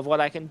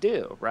 what I can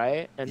do,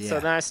 right? And so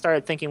Yeah. then I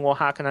started thinking, well,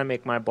 how can I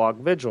make my blog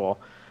visual?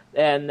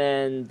 And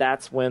then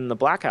that's when the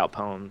blackout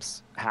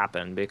poems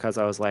happened, because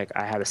I was like,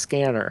 I had a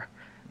scanner.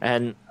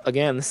 And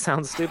again, this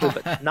sounds stupid,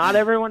 but not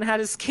everyone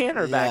had a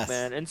scanner back Yes.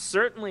 then. And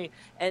certainly,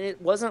 and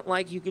it wasn't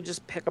like you could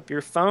just pick up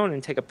your phone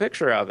and take a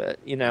picture of it,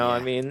 you know? Yeah. I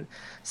mean,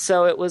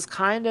 so it was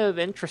kind of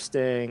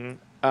interesting,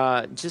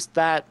 just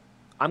that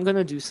I'm going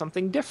to do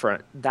something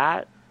different.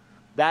 That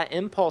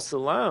impulse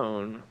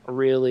alone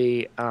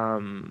really,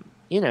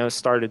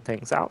 started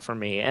things out for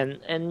me. And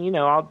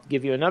I'll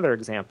give you another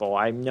example.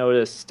 I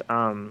noticed,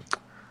 when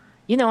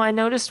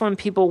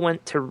people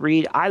went to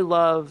read, I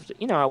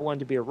wanted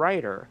to be a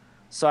writer.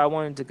 So I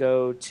wanted to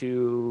go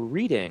to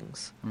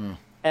readings.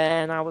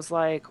 And I was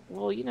like,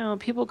 well,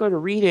 people go to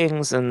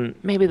readings and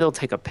maybe they'll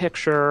take a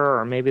picture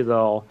or maybe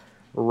they'll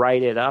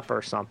write it up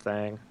or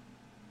something.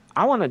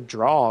 I want to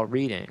draw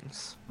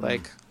readings.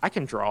 Like, I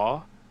can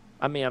draw.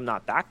 I mean, I'm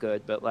not that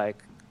good, but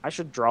like, I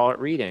should draw at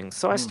readings.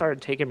 So I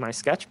started taking my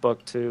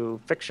sketchbook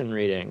to fiction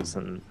readings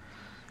and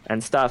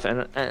stuff.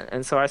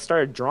 And so I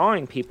started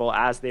drawing people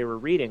as they were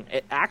reading.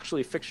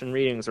 Actually, fiction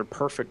readings are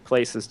perfect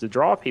places to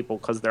draw people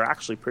because they're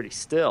actually pretty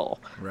still.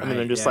 I mean,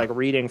 they're just like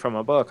reading from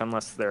a book,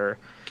 unless they're,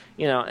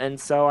 and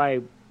so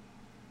I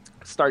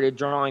started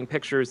drawing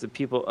pictures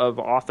of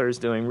authors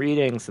doing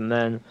readings. And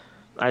then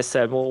I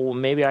said, well,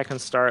 maybe I can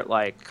start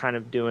like kind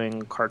of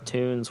doing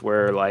cartoons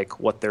where like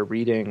what they're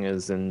reading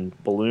is in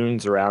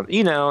balloons around,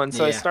 and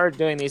so I started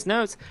doing these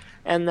notes.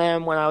 And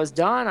then when I was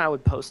done, I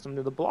would post them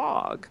to the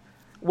blog.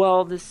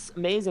 Well, this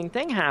amazing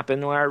thing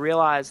happened where I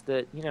realized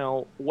that,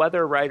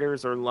 whether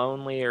writers are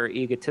lonely or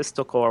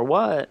egotistical or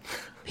what,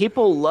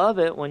 people love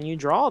it when you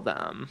draw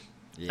them.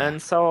 Yeah.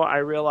 And so I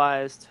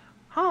realized,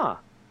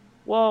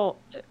 well,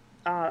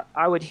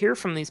 I would hear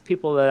from these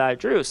people that I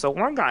drew. So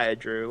one guy I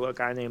drew, a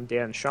guy named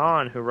Dan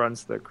Shawn, who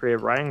runs the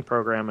creative writing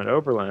program at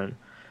Oberlin.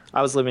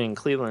 I was living in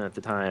Cleveland at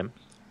the time.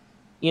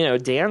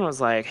 Dan was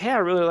like, hey, I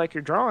really like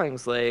your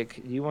drawings. Like,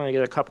 you want to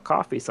get a cup of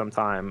coffee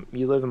sometime?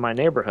 You live in my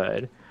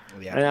neighborhood.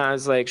 Yeah. And I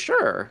was like,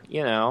 sure,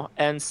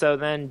 And so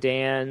then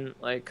Dan,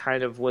 like,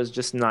 kind of was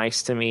just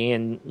nice to me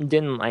and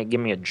didn't, like, give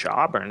me a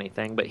job or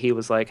anything. But he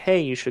was like, hey,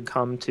 you should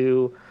come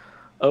to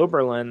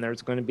Oberlin.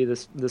 There's going to be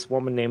this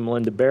woman named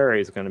Linda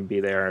Berry is going to be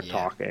there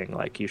talking.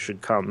 Like, you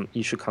should come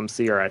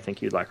see her. I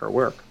think you'd like her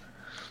work.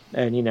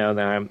 And,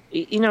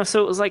 then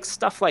so it was like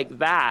stuff like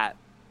that,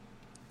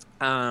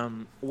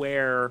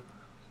 where,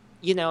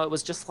 it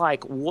was just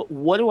like,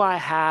 what do I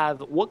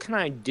have? What can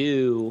I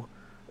do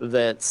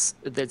that's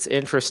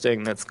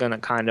interesting, that's going to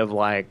kind of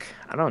like,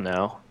 I don't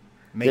know,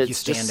 make you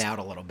stand out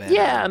a little bit.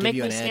 Yeah, make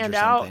me stand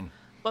out.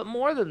 But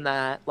more than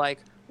that, like,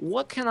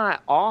 what can I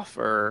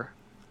offer?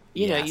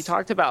 You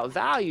talked about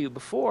value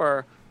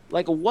before.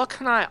 Like, what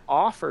can I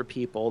offer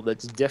people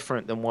that's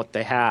different than what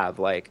they have?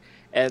 Like,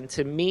 and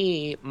to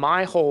me,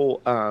 my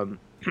whole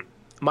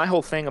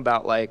thing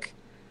about like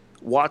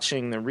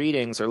watching the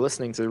readings or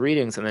listening to the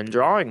readings and then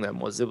drawing them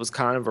it was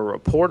kind of a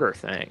reporter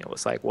thing. It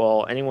was like,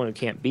 well, anyone who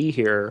can't be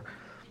here,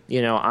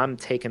 I'm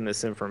taking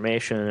this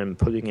information and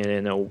putting it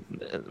in a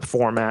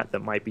format that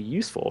might be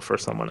useful for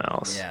someone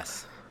else.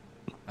 Yes.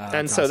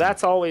 And so awesome.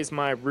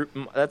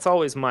 that's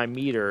always my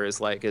meter, is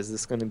like, is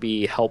this going to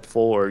be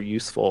helpful or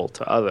useful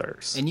to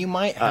others? And you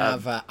might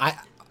have,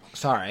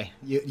 sorry,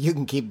 you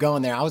can keep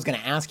going there. I was going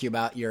to ask you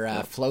about your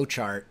flow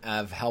chart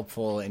of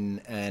helpful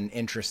and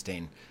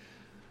interesting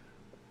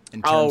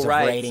in terms of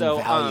rating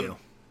value.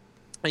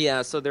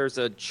 So there's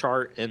a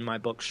chart in my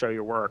book, Show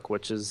Your Work,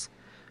 which is,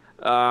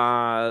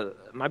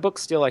 my book,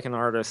 Steal Like an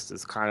Artist,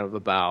 is kind of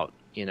about,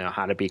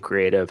 how to be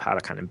creative, how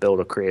to kind of build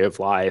a creative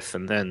life.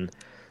 And then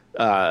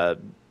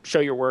Show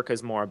Your Work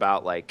is more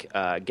about like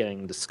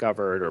getting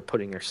discovered or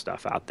putting your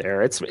stuff out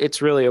there.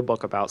 It's really a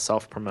book about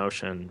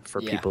self-promotion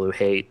for people who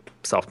hate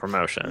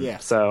self-promotion. Yeah.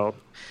 So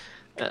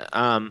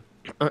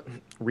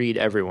read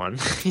everyone,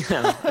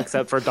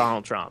 except for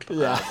Donald Trump.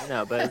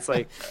 Yeah. But it's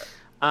like,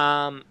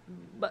 but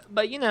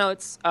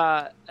it's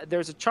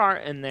there's a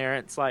chart in there.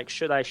 It's like,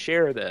 should I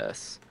share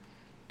this?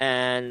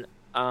 And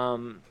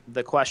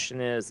the question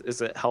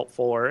is it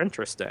helpful or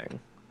interesting?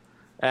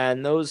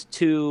 And those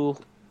two,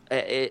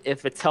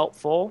 if it's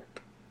helpful,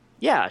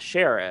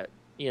 share it.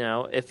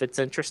 If it's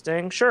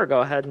interesting, sure, go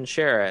ahead and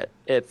share it.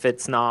 If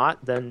it's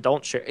not, then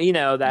don't share.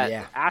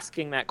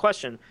 Asking that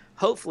question,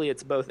 hopefully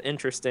it's both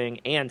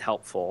interesting and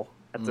helpful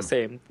at the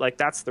same. Like,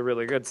 that's the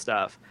really good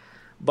stuff.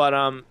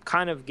 But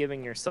kind of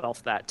giving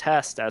yourself that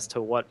test as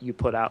to what you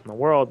put out in the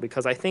world,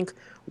 because I think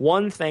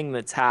one thing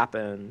that's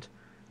happened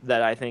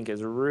that I think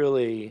is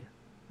really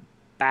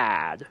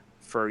bad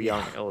for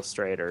young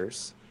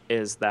illustrators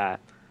is that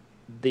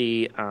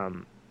the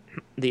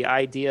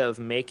idea of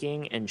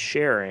making and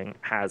sharing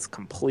has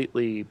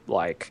completely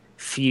like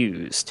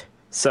fused.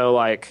 So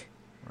like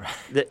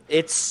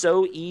it's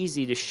so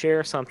easy to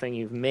share something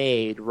you've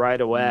made right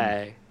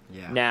away.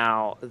 Yeah.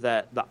 Now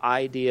that the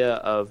idea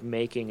of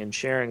making and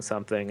sharing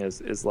something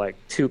is like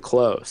too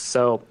close.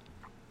 So,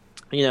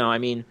 I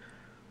mean,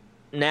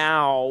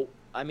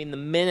 the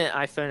minute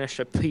I finish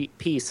a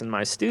piece in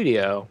my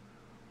studio,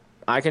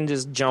 I can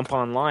just jump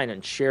online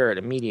and share it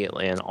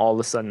immediately, and all of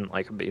a sudden,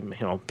 like,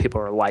 people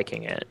are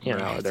liking it.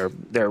 Right.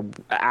 They're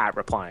at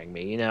replying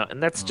me.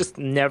 And that's just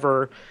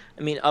never.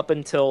 I mean, up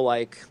until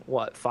like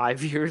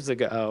 5 years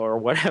ago or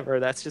whatever,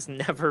 that's just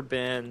never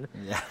been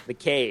the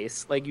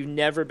case. Like, you've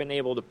never been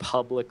able to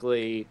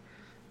publicly,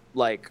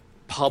 like,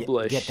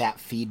 publish get that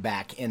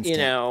feedback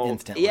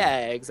instantly.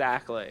 Yeah,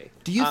 exactly.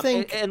 Do you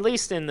think at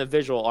least in the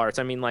visual arts,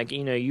 I mean, like,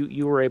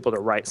 you were able to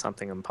write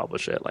something and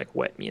publish it like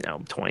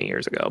 20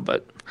 years ago,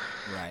 but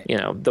right.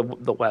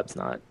 The web's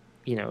not,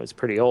 it's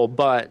pretty old,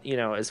 but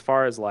as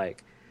far as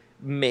like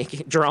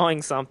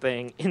drawing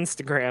something,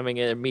 Instagramming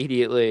it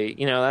immediately,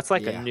 that's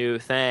like a new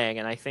thing.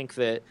 And I think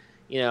that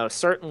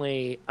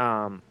certainly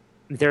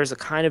there's a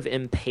kind of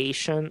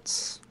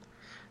impatience.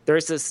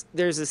 There's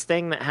this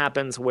thing that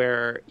happens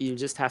where you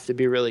just have to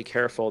be really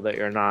careful that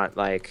you're not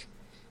like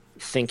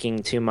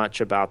thinking too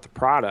much about the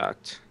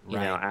product,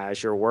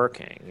 as you're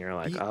working. You're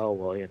like,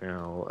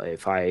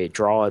 if I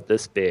draw it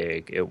this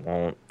big, it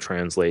won't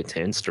translate to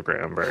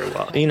Instagram very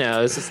well.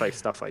 It's just like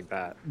stuff like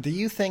that. Do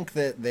you think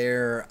that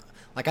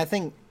I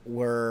think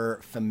we're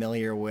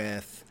familiar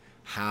with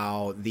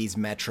how these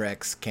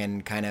metrics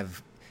can kind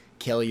of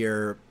kill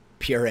your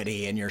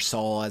purity and your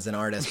soul as an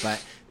artist,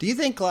 but do you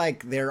think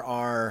like there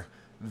are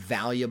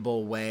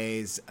valuable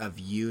ways of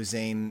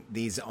using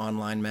these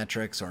online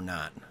metrics or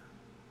not?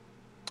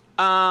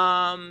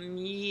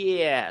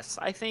 Yes.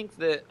 I think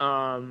that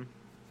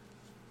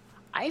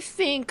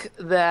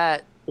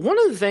one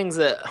of the things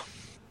that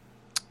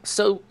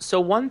so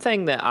one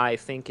thing that I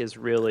think is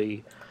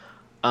really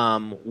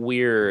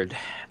weird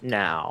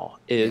now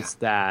is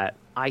that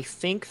I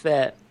think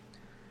that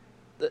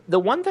the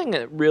one thing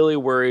that really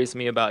worries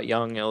me about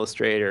young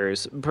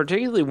illustrators,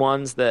 particularly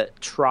ones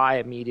that try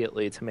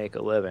immediately to make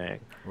a living,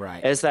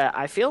 is that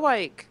I feel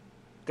like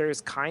there's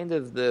kind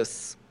of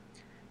this,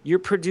 you're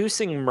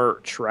producing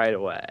merch right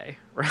away,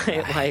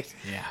 right?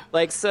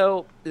 Like,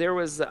 so there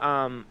was,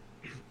 I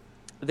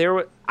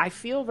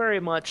feel very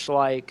much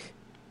like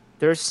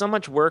there's so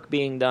much work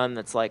being done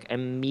that's like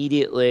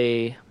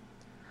immediately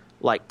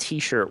like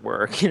t-shirt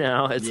work,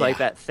 it's like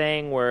that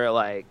thing where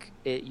like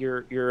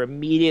you're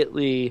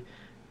immediately,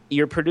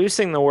 you're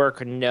producing the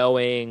work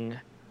knowing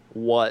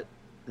what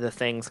the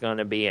thing's going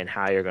to be and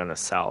how you're going to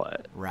sell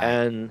it. Right.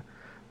 And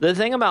the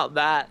thing about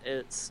that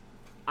is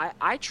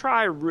I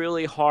try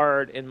really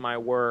hard in my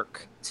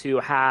work to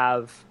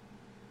have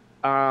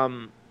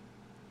a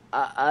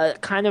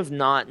kind of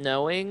not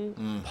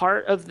knowing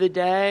part of the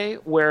day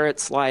where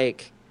it's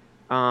like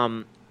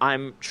I'm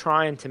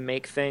trying to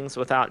make things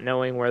without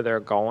knowing where they're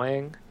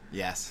going.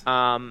 Yes.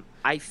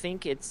 I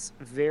think it's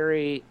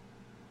very...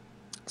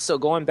 So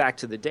going back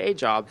to the day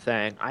job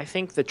thing, I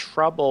think the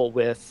trouble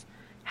with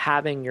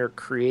having your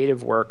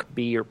creative work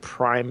be your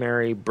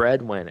primary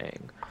breadwinning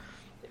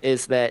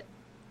is that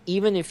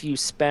even if you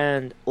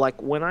spend,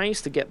 like when I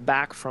used to get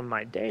back from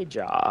my day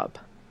job,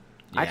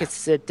 I could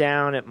sit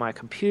down at my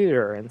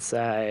computer and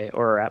say,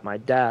 or at my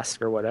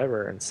desk or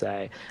whatever, and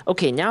say,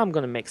 okay, now I'm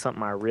going to make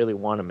something I really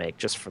want to make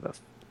just for the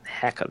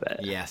heck of it.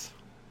 Yes.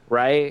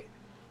 Right?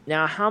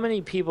 Now, how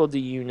many people do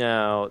you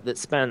know that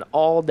spend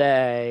all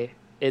day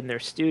in their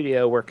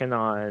studio working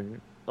on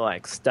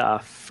like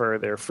stuff for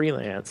their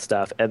freelance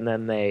stuff, and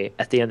then they,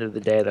 at the end of the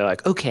day, they're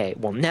like, okay,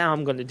 well now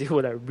I'm going to do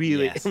what I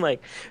really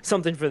like,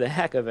 something for the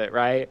heck of it,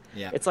 right?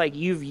 Yeah. It's like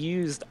you've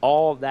used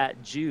all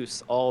that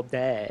juice all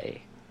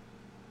day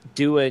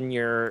doing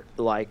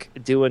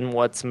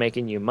what's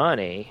making you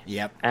money.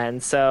 Yep.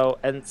 And so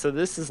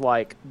this is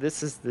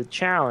the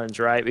challenge,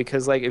 right?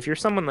 Because like if you're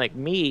someone like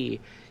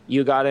me,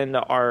 you got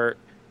into art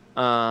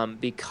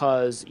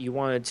because you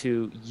wanted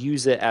to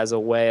use it as a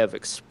way of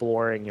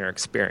exploring your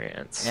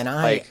experience. And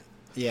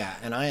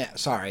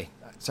sorry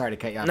to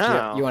cut you off.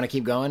 No. You want to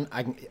keep going?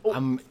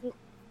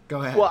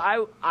 Go ahead.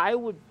 Well, I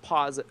would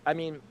pause it. I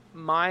mean,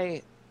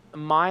 my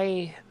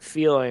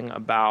feeling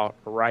about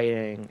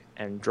writing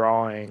and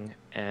drawing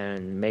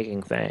and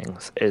making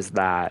things is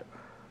that,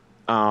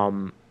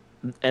 and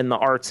the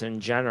arts in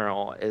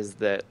general, is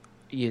that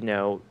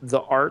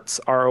the arts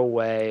are a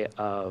way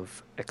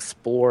of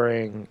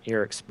exploring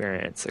your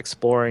experience,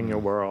 exploring your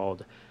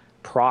world,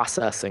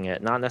 processing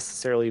it, not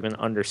necessarily even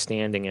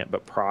understanding it,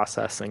 but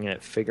processing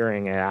it,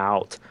 figuring it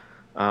out,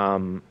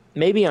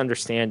 maybe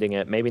understanding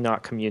it, maybe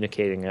not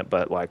communicating it,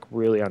 but like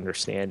really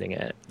understanding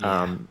it.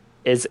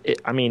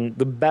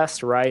 The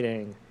best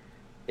writing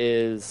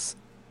is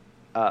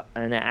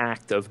an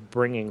act of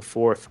bringing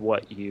forth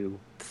what you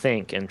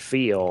think and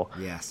feel,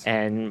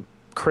 and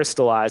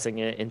crystallizing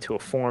it into a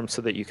form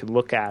so that you can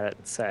look at it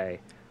and say,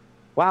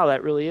 wow,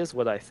 that really is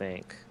what I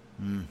think.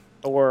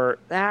 or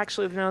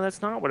actually, no,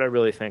 that's not what I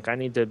really think. I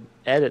need to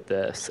edit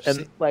this.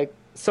 And like,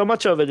 so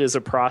much of it is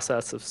a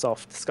process of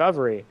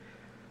self-discovery.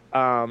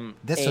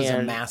 This was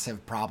a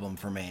massive problem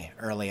for me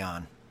early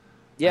on.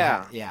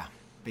 Yeah.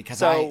 Because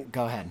So-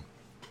 go ahead.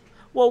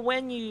 Well,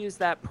 when you use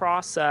that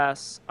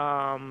process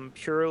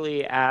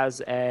purely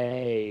as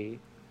a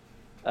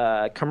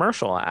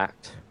commercial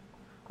act,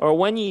 or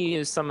when you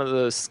use some of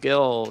those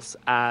skills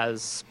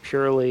as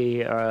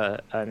purely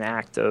an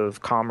act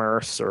of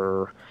commerce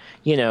or,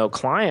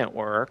 client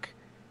work,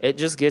 it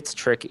just gets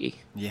tricky.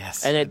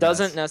 Yes. And it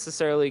doesn't does.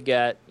 necessarily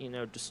get,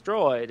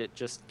 destroyed. It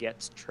just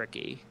gets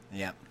tricky.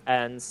 Yep.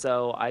 And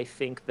so I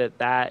think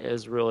that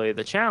is really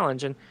the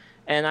challenge. And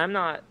I'm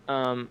not,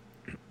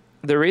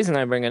 the reason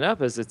I bring it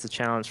up is it's a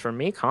challenge for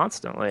me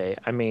constantly.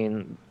 I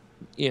mean,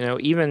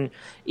 even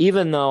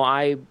though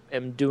I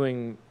am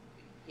doing,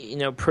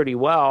 pretty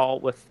well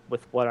with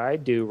what I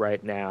do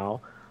right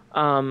now,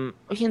 I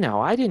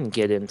didn't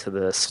get into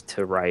this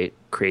to write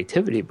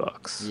creativity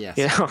books. Yes.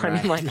 I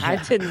mean, right. I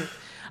didn't.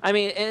 I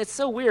mean, and it's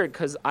so weird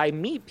because I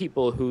meet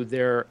people who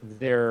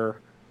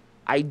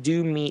I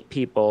do meet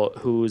people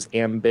whose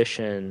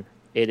ambition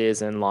it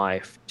is in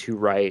life to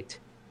write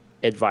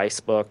advice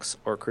books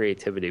or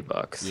creativity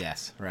books.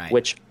 Yes, right.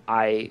 Which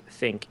I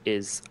think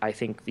these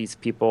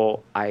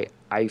people, I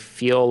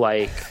feel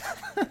like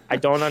I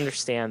don't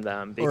understand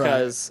them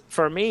because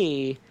for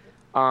me,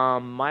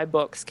 my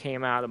books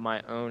came out of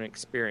my own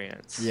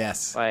experience.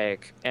 Yes.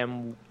 Like,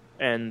 and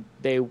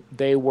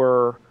they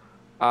were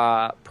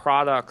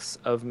products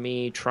of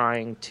me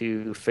trying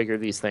to figure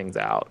these things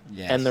out.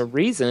 Yes. And the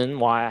reason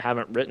why I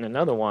haven't written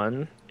another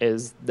one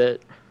is that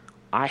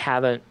I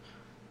haven't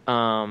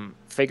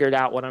figured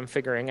out what I'm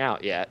figuring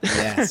out yet.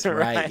 Yes,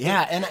 right.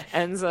 Yeah,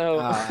 and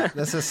so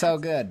this is so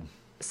good.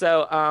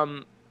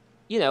 So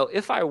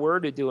if I were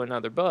to do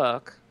another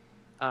book,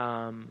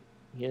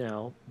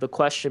 the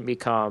question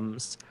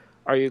becomes,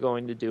 are you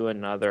going to do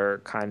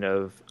another kind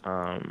of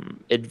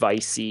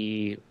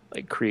advicey,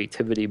 like,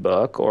 creativity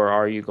book, or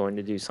are you going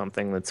to do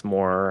something that's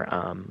more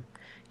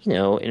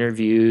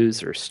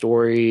interviews or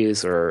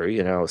stories,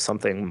 or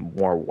something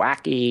more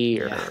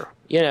wacky, or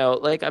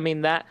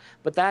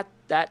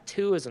that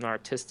too is an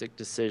artistic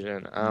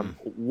decision.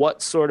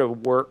 What sort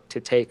of work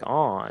to take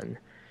on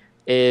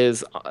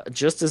is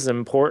just as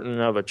important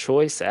of a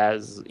choice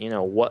as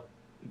what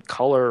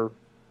color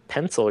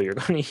pencil you're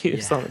going to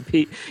use on the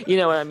piece. You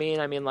know what I mean?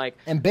 I mean, like,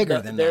 and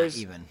bigger than that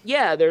even.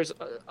 Yeah, there's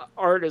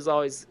art is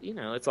always,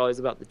 it's always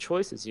about the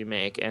choices you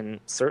make, and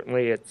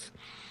certainly it's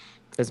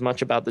as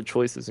much about the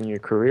choices in your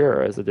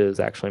career as it is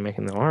actually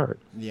making the art.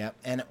 Yeah,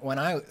 and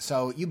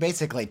so you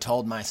basically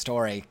told my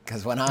story,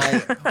 because when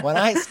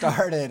I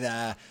started,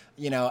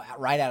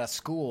 right out of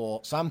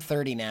school, so I'm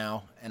 30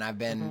 now, and I've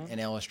been an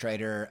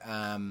illustrator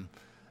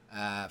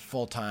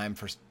full time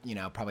for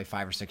probably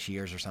 5 or 6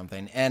 years or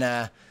something,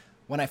 and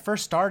when I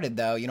first started,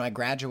 though, I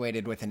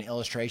graduated with an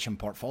illustration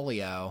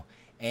portfolio,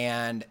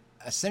 and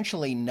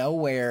essentially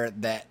nowhere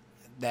that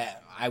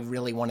I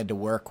really wanted to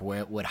work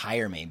would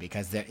hire me,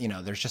 because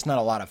there's just not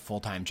a lot of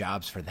full-time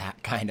jobs for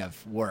that kind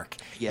of work.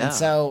 Yeah. And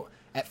so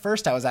at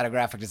first I was at a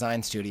graphic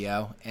design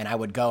studio, and I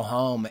would go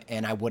home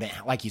and I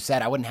wouldn't, like you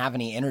said, I wouldn't have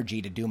any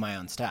energy to do my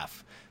own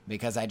stuff,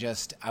 because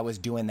I was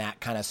doing that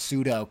kind of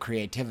pseudo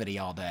creativity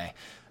all day.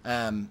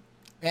 And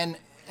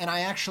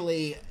I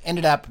actually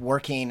ended up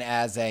working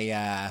as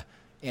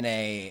in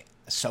a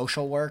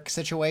social work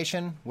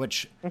situation,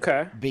 which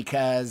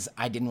because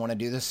I didn't want to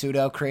do the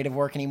pseudo creative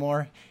work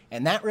anymore,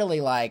 and that really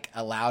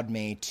allowed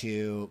me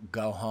to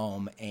go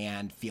home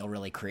and feel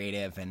really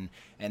creative, and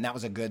that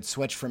was a good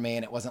switch for me,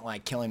 and it wasn't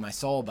like killing my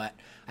soul. But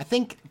I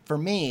think for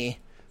me,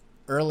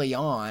 early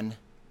on,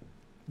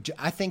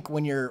 I think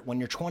when you're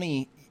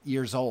 20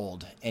 years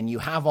old and you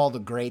have all the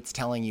greats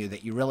telling you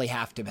that you really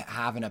have to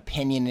have an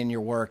opinion in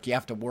your work, you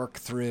have to work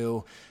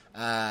through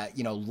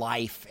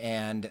life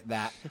and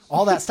that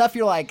all that stuff,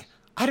 you're like,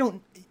 I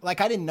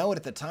didn't know it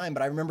at the time,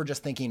 but I remember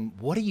just thinking,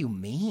 what do you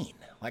mean?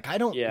 Like, I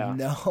don't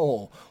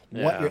know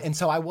what you're, and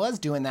so I was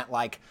doing that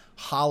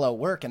hollow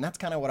work. And that's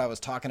kind of what I was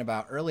talking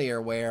about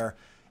earlier, where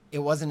it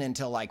wasn't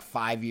until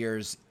 5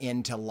 years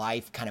into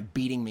life kind of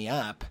beating me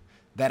up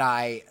that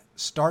I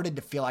started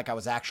to feel like I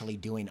was actually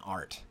doing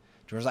art.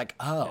 It was like,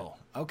 oh,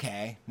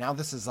 okay, now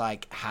this is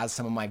has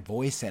some of my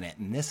voice in it,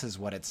 and this is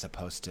what it's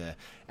supposed to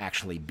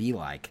actually be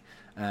like.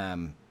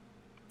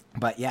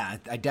 But yeah,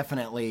 I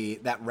definitely,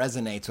 that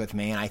resonates with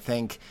me. And I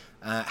think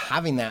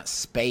having that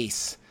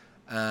space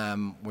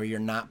where you're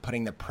not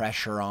putting the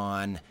pressure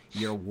on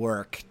your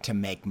work to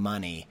make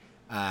money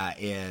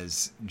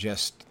is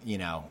just,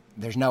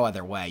 there's no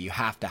other way. You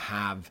have to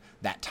have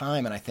that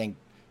time. And I think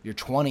your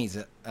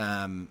 20s,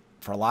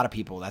 for a lot of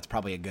people, that's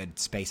probably a good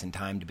space and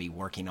time to be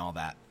working all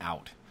that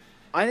out.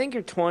 I think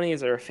your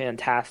 20s are a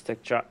fantastic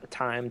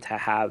time to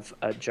have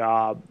a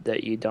job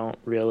that you don't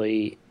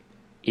really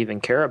even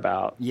care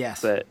about.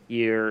 Yes. But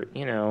you're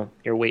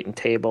waiting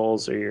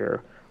tables, or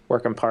you're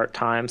working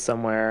part-time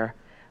somewhere.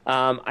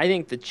 I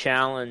think the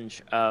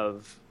challenge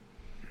of,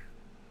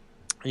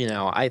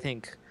 I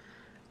think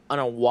on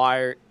a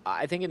wire,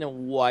 I think in a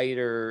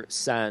wider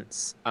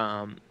sense,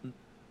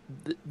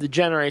 the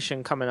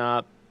generation coming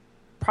up,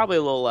 probably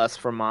a little less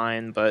for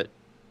mine, but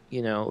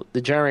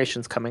the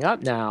generations coming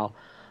up now,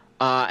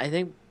 I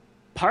think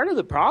part of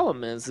the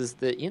problem is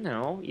that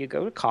you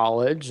go to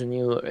college, and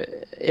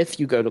if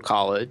you go to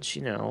college,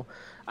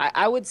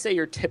 I would say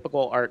your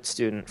typical art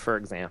student, for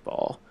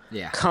example,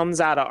 comes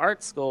out of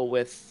art school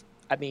with,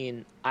 I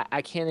mean,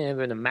 I can't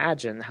even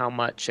imagine how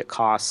much it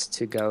costs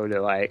to go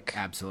to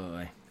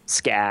absolutely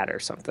SCAD or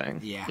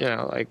something.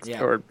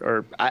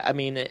 Or I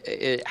mean,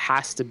 it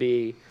has to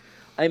be.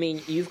 I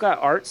mean, you've got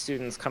art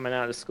students coming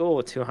out of school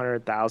with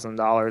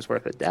 $200,000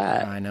 worth of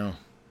debt. I know.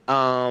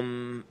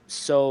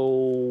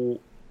 So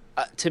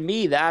to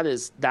me, that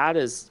is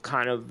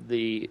kind of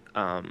the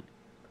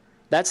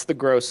that's the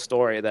gross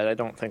story that I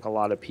don't think a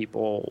lot of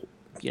people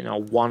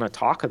want to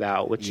talk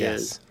about, which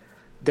is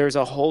there's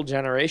a whole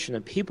generation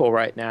of people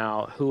right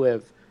now who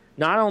have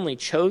not only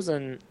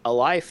chosen a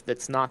life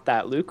that's not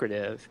that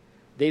lucrative,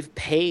 they've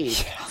paid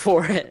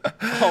for it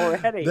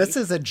already. This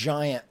is a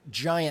giant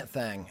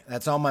thing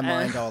that's on my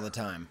mind all the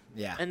time.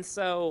 Yeah. And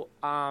so,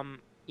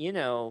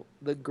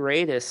 the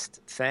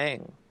greatest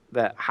thing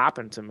that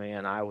happened to me,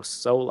 and I was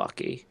so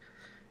lucky,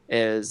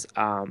 is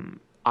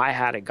I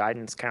had a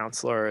guidance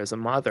counselor as a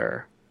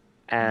mother,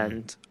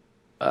 and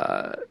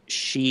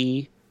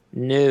she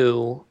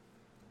knew,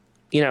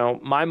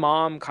 my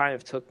mom kind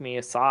of took me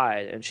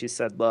aside and she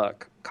said,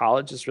 look,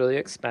 college is really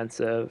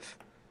expensive.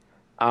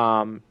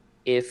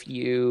 If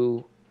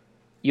you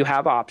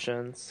have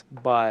options,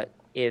 but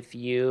if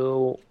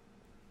you,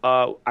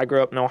 I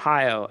grew up in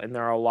Ohio, and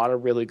there are a lot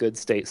of really good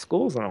state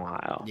schools in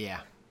Ohio.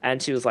 Yeah.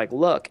 And she was like,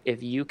 look,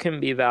 if you can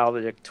be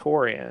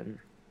valedictorian,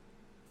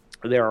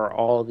 there are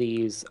all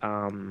these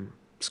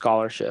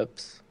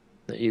scholarships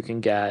that you can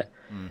get.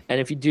 And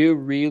if you do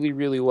really,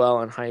 really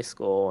well in high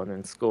school and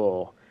in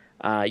school,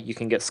 you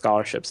can get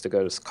scholarships to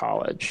go to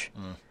college.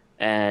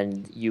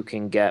 And you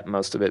can get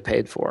most of it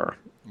paid for.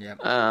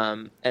 Yep.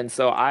 And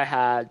so I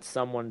had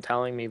someone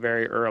telling me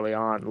very early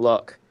on,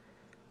 look,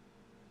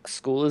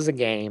 school is a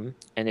game,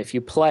 and if you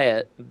play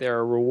it, there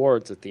are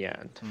rewards at the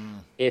end.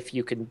 If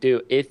you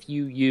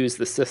use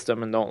the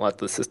system and don't let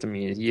the system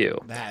use you.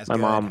 That is my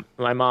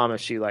good. mom, if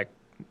she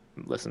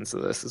listens to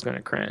this, is going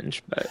to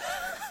cringe. But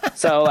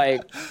so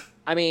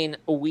I mean,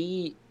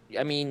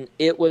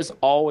 it was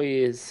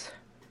always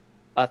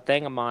a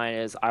thing of mine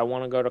is I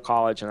want to go to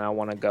college, and I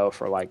want to go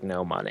for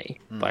no money.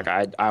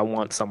 I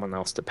want someone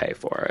else to pay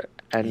for it.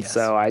 And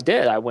so I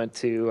did. I went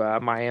to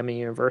Miami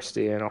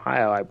University in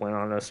Ohio. I went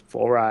on a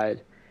full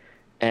ride,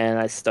 and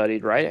I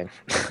studied writing.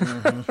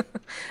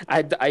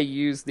 I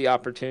used the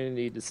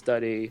opportunity to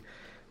study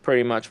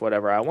pretty much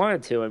whatever I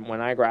wanted to. And when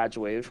I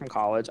graduated from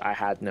college, I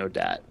had no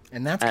debt.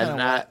 And that's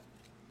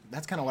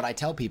kind of what I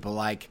tell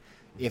people.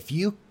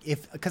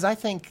 Because I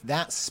think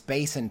that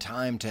space and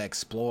time to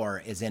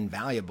explore is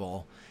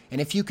invaluable.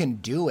 And if you can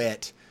do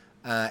it,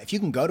 if you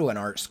can go to an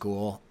art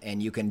school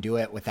and you can do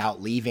it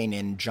without leaving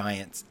in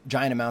giant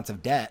amounts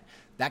of debt,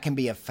 that can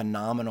be a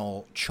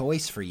phenomenal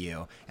choice for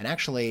you. And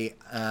actually,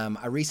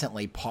 I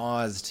recently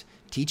paused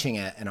teaching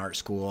at an art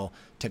school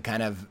to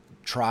kind of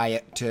try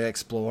it, to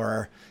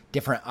explore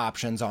different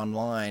options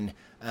online,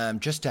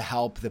 just to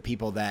help the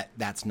people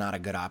that's not a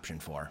good option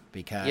for.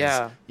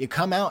 Because you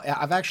come out,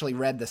 I've actually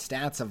read the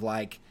stats of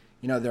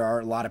there are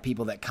a lot of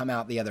people that come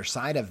out the other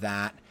side of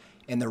that,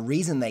 and the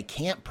reason they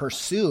can't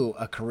pursue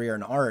a career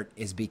in art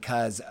is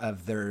because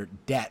of their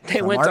debt they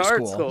from went art to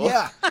art school.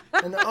 Yeah.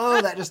 And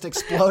that just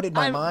exploded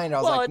my mind.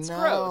 I was it's no,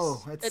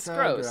 gross. it's so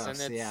gross.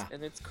 gross.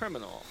 And it's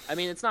criminal. I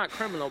mean, it's not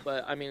criminal,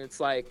 but I mean, it's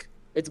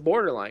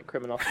borderline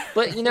criminal.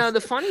 But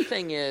the funny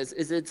thing is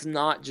it's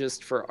not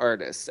just for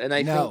artists. And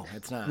I think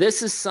it's not.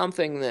 This is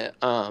something that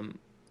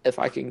if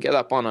I can get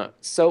up on a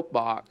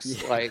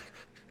soapbox,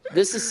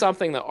 this is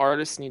something that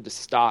artists need to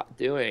stop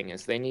doing.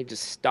 Is they need to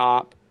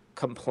stop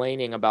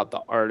complaining about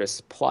the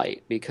artist's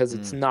plight, because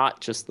it's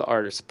not just the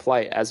artist's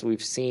plight. As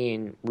we've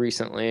seen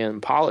recently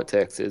in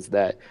politics, is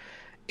that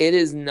it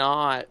is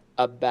not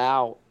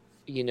about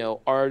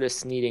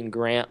artists needing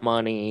grant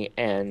money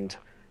and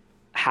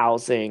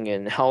housing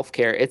and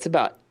healthcare. It's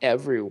about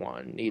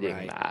everyone needing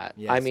that.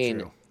 Yeah, I mean,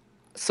 true.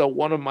 So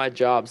one of my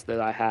jobs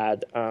that I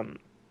had,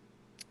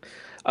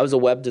 I was a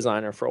web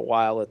designer for a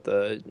while at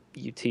the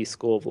UT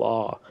School of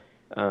Law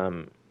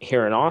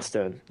here in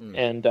Austin,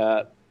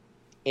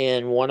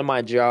 and one of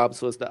my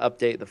jobs was to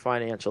update the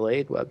financial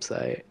aid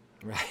website.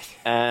 Right.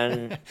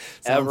 And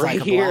every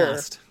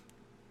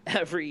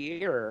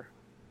year,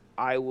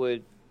 I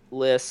would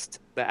list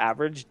the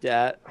average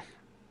debt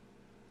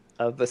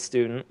of a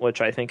student, which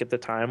I think at the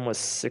time was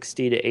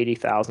 $60,000 to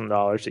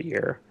 $80,000 a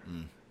year,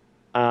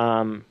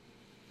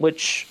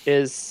 which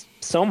is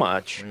so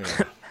much.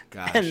 Yeah.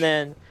 Gosh. And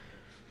then,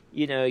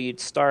 you'd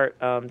start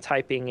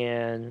typing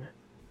in.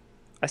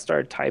 I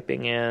started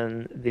typing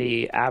in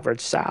the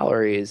average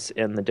salaries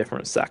in the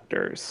different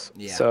sectors.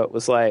 Yeah. So it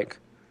was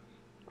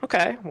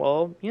okay,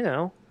 well,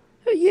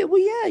 Yeah,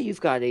 well, yeah,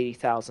 you've got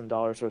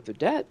 $80,000 worth of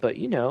debt, but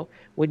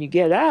when you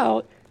get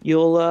out,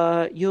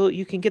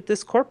 you can get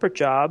this corporate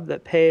job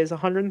that pays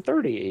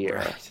 130 a year,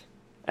 Right.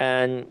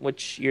 and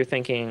which you're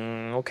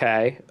thinking,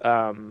 okay,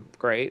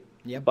 great,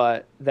 Yep.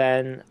 but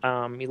then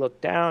you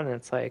look down and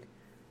it's like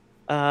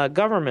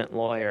government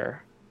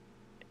lawyer,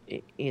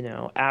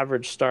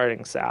 average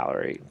starting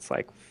salary, it's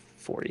like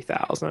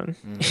 40,000,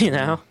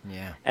 Yeah.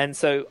 and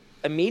so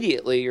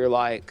immediately you're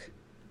like,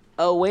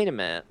 oh, wait a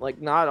minute, like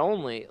not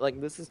only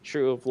like this is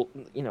true of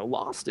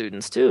law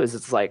students too, is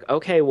it's like,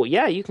 okay, well,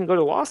 yeah, you can go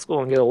to law school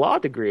and get a law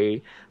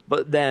degree,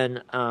 but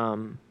then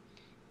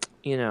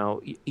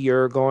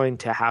you're going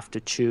to have to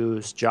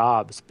choose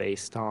jobs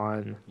based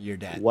on Your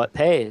debt. what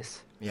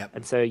pays. Yep.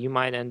 And so you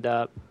might end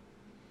up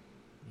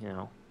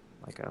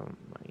like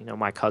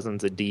my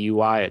cousin's a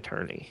DUI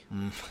attorney,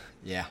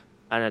 Yeah.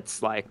 and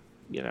it's like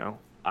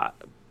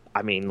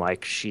I mean,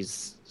 like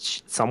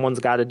someone's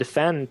got to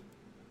defend,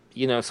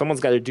 someone's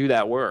got to do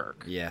that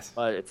work. Yes.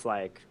 But it's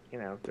like,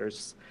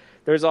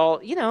 there's all,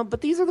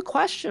 but these are the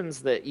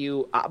questions that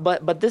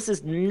but this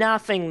is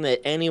nothing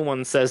that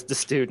anyone says to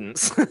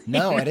students.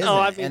 No, it isn't.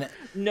 I mean,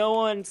 no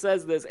one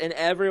says this, and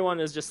everyone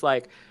is just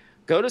like,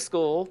 go to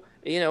school,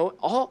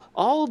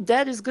 all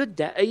debt is good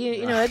debt,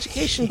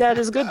 education debt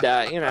is good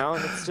debt, and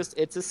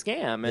it's a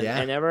scam.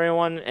 And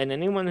everyone, and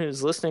anyone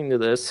who's listening to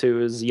this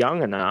who is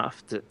young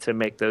enough to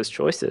make those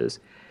choices,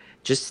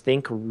 just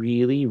think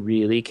really,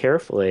 really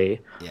carefully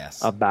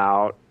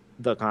about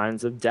the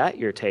kinds of debt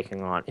you're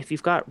taking on. If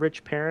you've got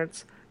rich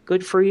parents,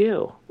 good for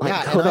you.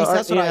 That's what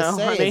I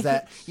say, is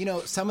that,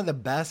 some of the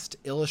best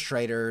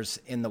illustrators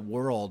in the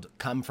world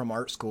come from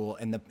art school,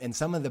 and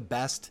some of the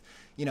best,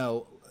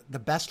 the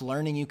best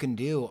learning you can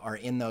do are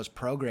in those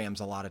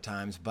programs a lot of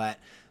times. But,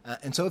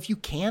 and so if you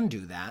can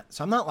do that,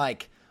 so I'm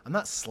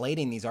not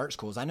slating these art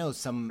schools. I know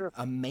some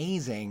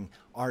amazing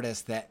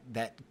artists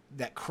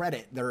that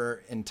credit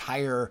their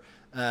entire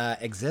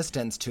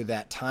existence to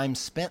that time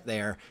spent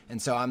there,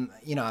 and so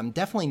I'm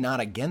definitely not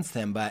against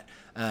them. But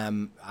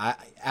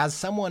as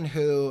someone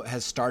who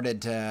has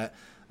started to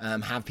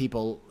have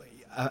people,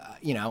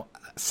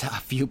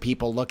 a few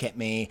people look at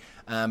me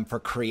for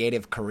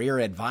creative career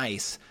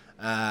advice,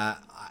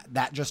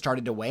 that just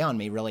started to weigh on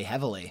me really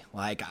heavily.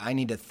 Like, I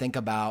need to think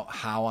about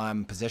how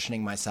I'm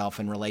positioning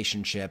myself in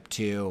relationship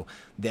to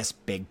this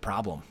big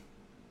problem.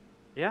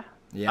 Yeah.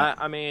 Yeah.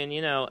 I mean,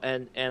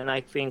 and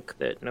I think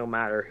that no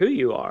matter who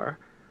you are,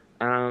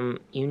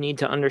 you need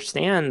to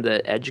understand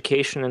that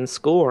education and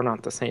school are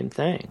not the same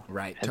thing.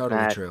 Right. And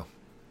Totally true.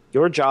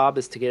 Your job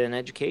is to get an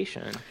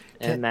education,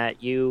 and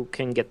that you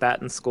can get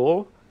that in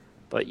school,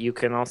 but you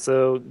can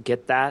also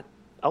get that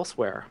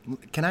elsewhere.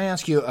 Can I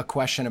ask you a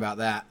question about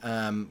that?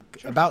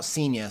 About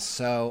Senius.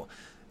 So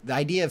the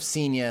idea of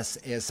Senius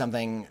is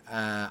something,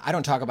 I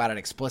don't talk about it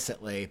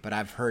explicitly, but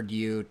I've heard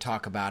you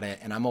talk about it.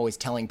 And I'm always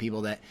telling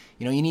people that,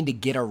 you need to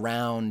get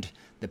around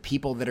the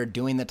people that are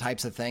doing the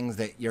types of things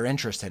that you're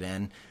interested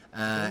in.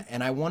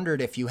 And I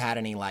wondered if you had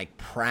any like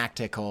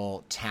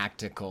practical,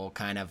 tactical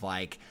kind of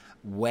like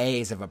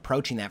ways of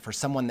approaching that for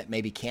someone that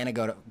maybe can't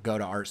go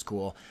to art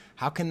school.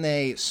 How can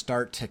they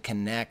start to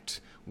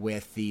connect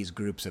with these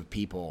groups of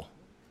people?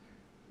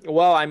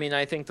 Well, I mean,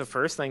 I think the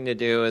first thing to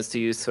do is to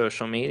use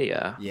social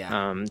media,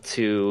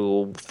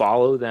 to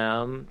follow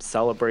them,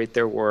 celebrate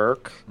their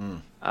work.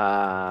 When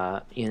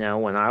I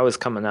was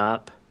coming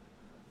up,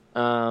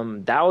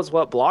 that was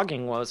what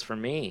blogging was for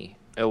me.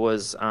 It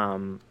was,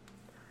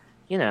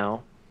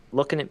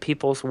 looking at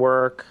people's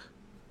work,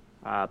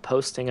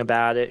 posting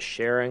about it,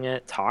 sharing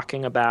it,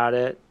 talking about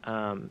it.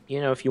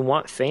 If you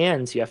want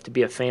fans, you have to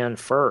be a fan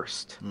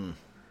first.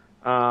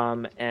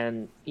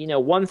 And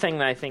one thing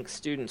that I think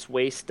students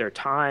waste their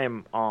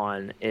time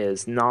on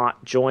is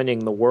not joining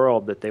the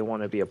world that they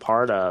want to be a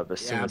part of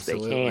as soon as they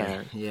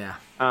can. Yeah.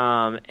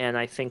 And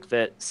I think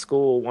that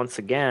school, once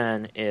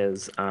again,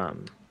 is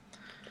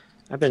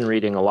I've been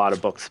reading a lot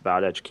of books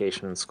about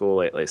education in school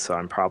lately, so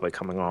I'm probably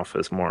coming off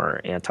as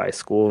more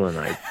anti-school than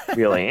I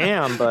really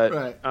am.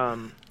 But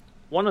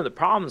one of the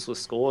problems with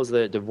school is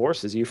that it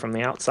divorces you from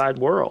the outside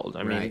world.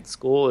 I mean,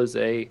 school is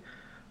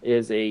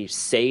a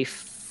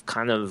safe,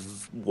 kind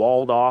of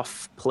walled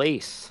off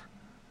place,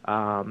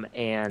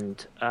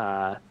 and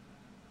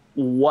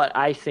what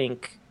I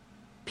think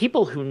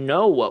people who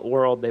know what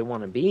world they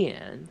want to be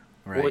in,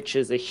 which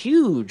is a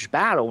huge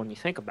battle when you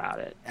think about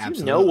it. If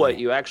you know what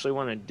you actually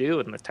want to do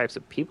and the types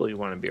of people you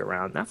want to be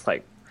around, that's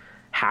like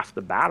half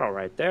the battle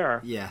right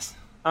there. Yes.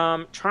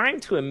 Trying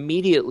to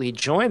immediately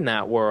join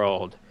that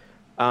world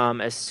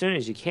as soon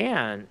as you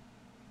can,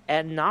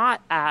 and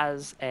not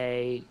as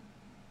a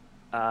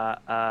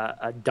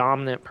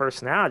dominant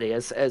personality,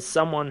 as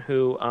someone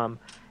who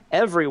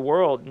every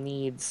world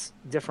needs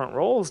different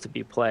roles to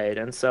be played.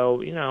 And so,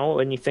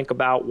 when you think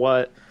about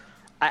what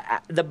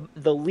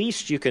the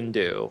least you can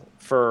do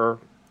for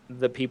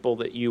the people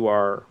that you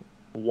are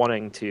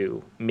wanting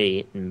to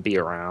meet and be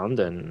around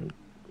and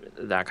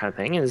that kind of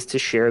thing is to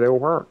share their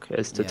work,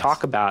 is to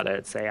talk about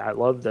it, say, I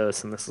love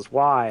this and this is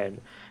why, and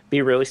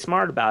be really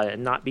smart about it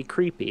and not be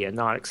creepy and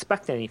not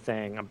expect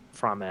anything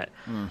from it,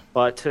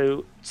 but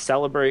to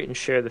celebrate and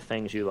share the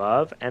things you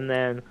love. And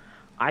then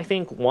I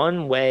think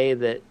one way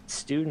that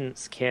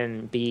students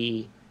can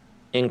be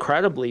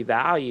incredibly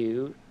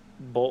valuable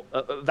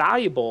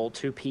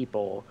to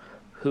people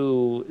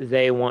who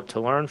they want to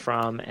learn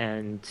from,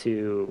 and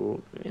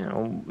to,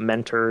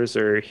 mentors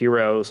or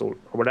heroes or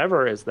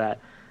whatever, is that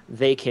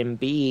they can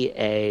be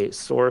a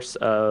source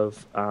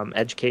of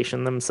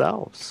education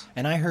themselves.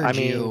 And I heard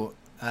you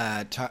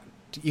talk.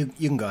 You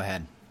can go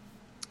ahead.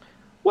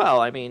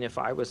 Well, I mean, if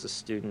I was a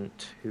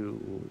student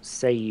who,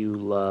 say, you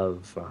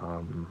love,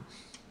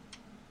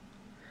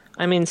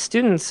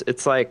 students,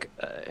 it's like,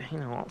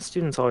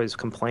 students always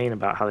complain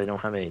about how they don't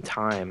have any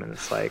time, and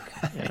it's like,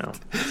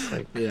 it's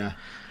like,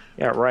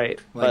 yeah, right.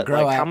 Like, but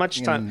grow like, how up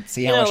much time?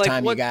 See how much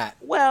time you got.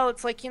 Well,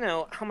 it's like,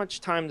 how much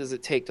time does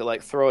it take to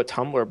like throw a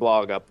Tumblr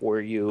blog up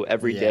where you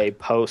every day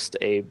post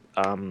a,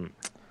 I'm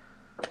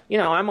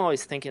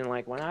always thinking,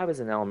 like, when I was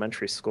in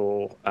elementary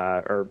school,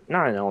 or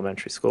not in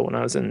elementary school, when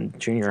I was in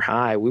junior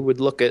high, we would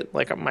look at,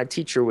 like, my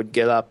teacher would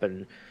get up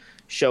and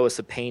show us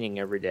a painting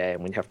every day,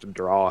 and we'd have to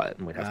draw it,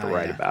 and we'd have to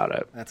write about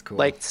it. That's cool.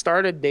 Like,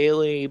 start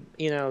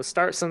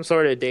some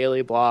sort of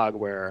daily blog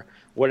where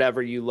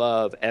whatever you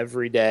love,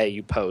 every day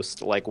you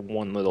post like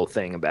one little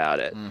thing about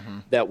it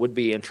that would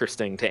be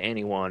interesting to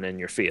anyone in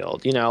your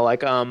field. I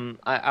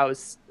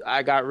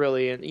got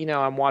really,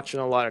 I'm watching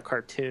a lot of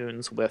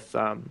cartoons with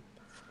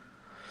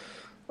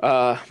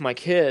my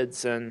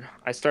kids, and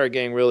I started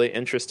getting really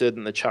interested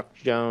in the Chuck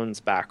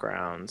Jones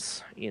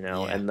backgrounds,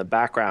 and the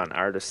background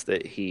artists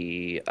that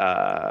he,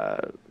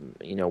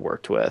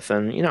 worked with.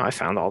 And, I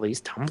found all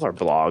these Tumblr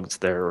blogs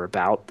that are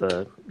about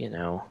the,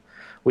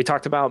 we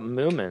talked about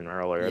Moomin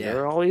earlier. Yeah.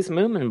 There are all these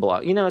Moomin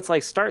blogs. It's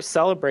like, start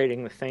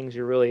celebrating the things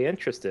you're really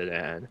interested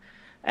in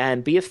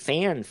and be a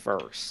fan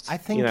first. I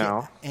think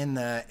in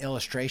the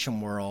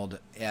illustration world,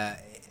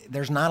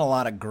 there's not a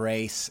lot of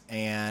grace,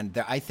 and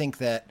I think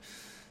that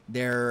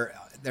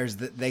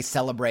they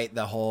celebrate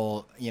the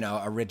whole,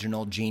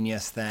 original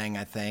genius thing,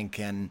 I think.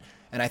 And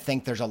I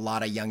think there's a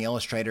lot of young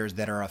illustrators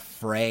that are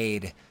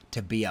afraid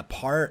to be a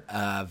part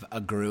of a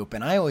group.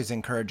 And I always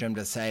encourage them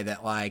to say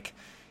that, like,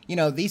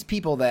 these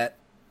people that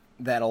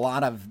a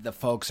lot of the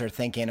folks are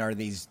thinking are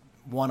these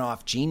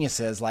one-off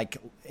geniuses, like,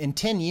 in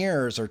 10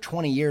 years or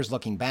 20 years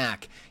looking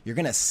back, you're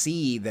going to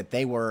see that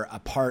they were a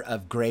part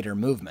of greater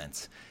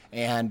movements.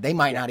 And they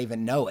might not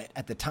even know it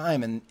at the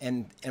time.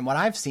 And what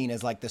I've seen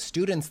is, like, the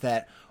students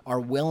that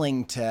are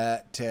willing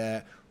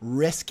to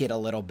risk it a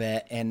little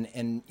bit.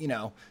 And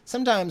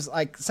sometimes,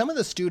 like, some of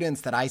the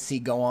students that I see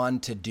go on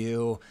to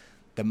do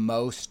the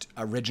most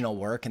original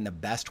work and the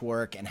best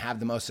work and have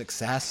the most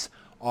success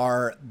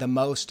are the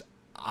most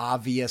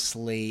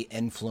obviously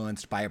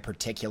influenced by a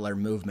particular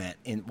movement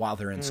while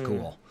they're in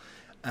school.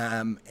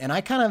 And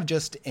I kind of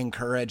just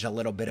encourage a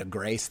little bit of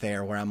grace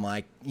there, where I'm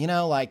like,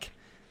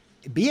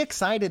 be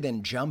excited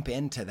and jump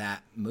into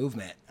that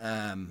movement.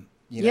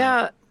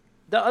 Yeah.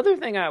 The other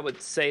thing I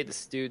would say to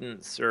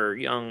students or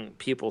young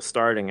people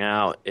starting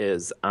out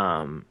is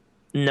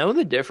know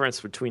the difference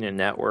between a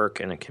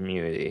network and a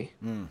community.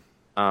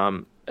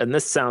 And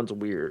this sounds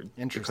weird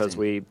because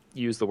we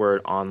use the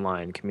word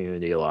online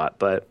community a lot,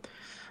 but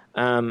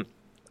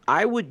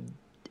I would,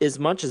 as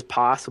much as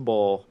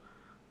possible,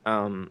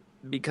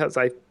 because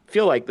I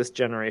feel like this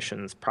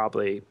generation is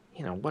probably,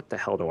 what the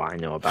hell do I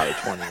know about a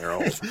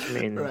 20-year-old? I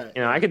mean, right.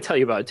 I could tell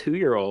you about a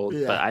 2-year-old,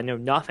 but I know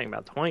nothing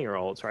about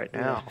 20-year-olds right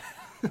now.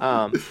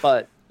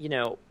 But,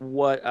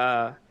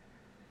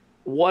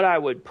 what I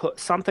would put,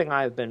 something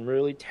I've been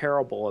really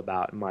terrible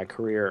about in my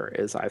career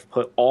is I've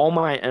put all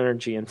my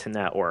energy into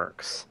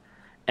networks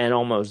and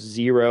almost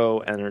zero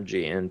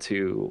energy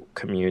into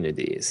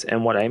communities.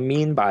 And what I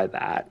mean by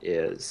that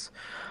is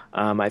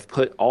I've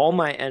put all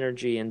my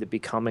energy into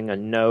becoming a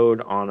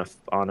node on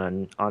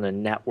a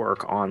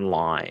network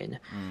online.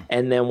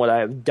 And then what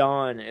I've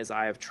done is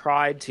I have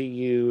tried to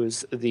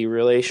use the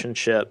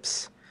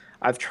relationships.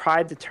 I've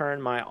tried to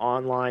turn my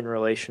online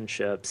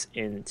relationships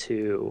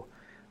into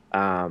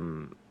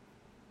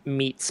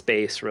meet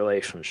space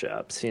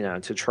relationships,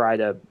 to try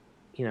to,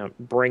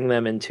 bring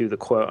them into the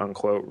quote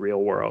unquote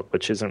real world,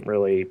 which isn't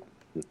really,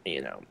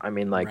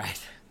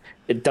 right.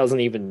 It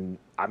doesn't even,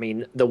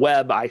 the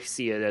web, I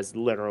see it as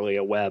literally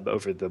a web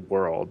over the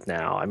world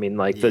now.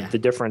 The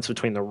difference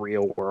between the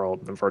real world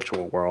and the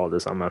virtual world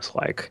is almost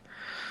like,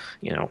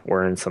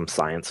 we're in some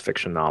science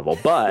fiction novel.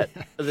 But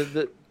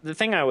the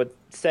thing I would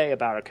say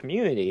about a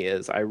community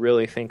is I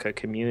really think a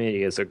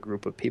community is a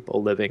group of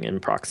people living in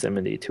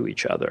proximity to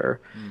each other.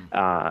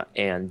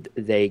 And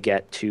they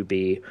get to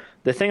be,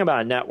 the thing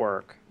about a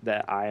network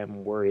that I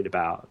am worried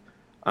about,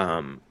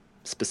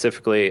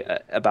 specifically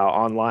about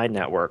online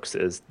networks,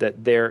 is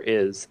that there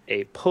is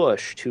a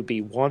push to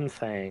be one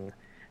thing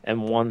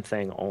and one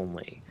thing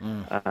only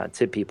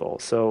to people.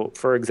 So,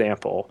 for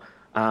example,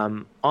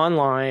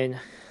 online,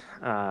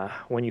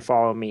 when you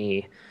follow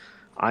me,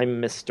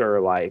 I'm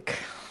Mr.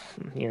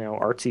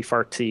 artsy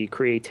fartsy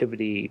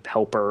creativity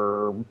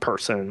helper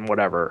person,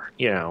 whatever,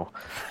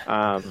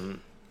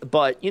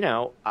 but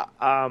I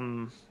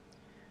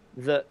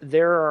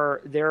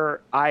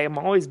am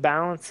always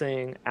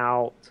balancing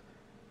out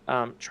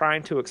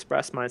trying to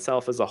express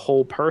myself as a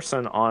whole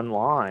person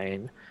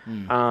online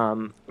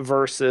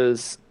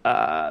versus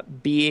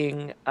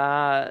being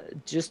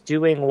just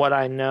doing what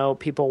I know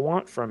people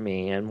want from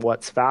me and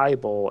what's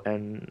valuable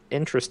and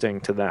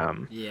interesting to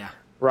them. Yeah.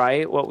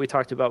 Right? What we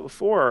talked about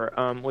before,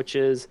 which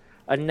is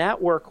a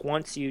network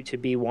wants you to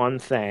be one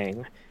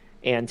thing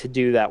and to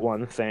do that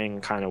one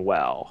thing kind of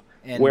well.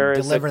 And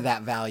deliver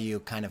that value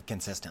kind of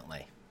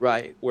consistently.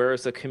 Right.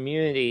 Whereas a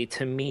community,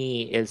 to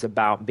me, is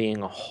about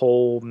being a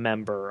whole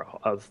member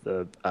of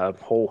the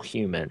whole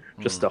human,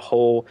 just a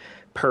whole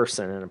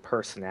person and a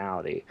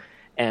personality.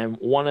 And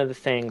one of the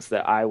things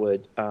that I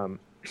would,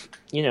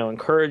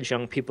 encourage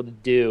young people to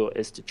do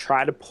is to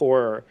try to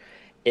pour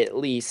at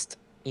least,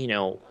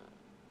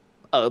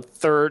 a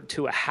third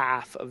to a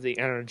half of the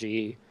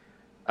energy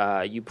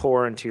you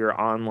pour into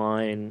your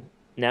online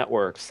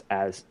networks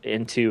as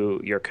into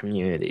your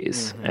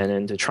communities and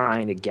into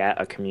trying to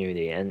get a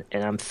community. And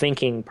I'm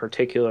thinking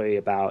particularly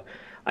about,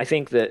 I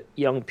think that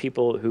young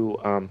people who,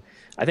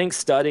 I think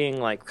studying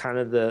like kind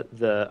of the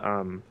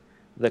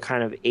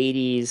kind of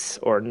 80s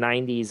or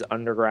 90s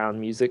underground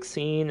music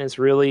scene is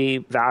really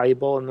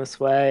valuable in this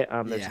way.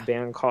 There's a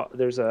band called,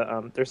 there's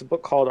a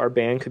book called Our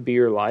Band Could Be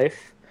Your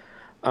Life.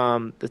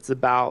 That's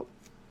about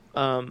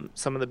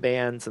some of the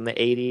bands in the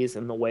 80s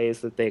and the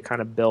ways that they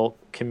kind of built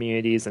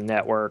communities and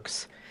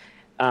networks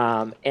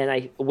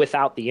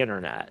without the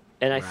internet.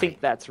 And I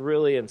think that's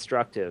really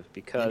instructive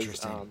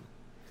because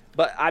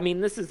but I mean,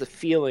 this is a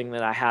feeling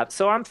that I have.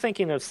 So I'm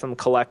thinking of some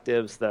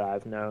collectives that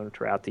I've known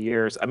throughout the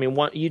years. I mean,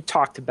 you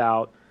talked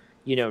about,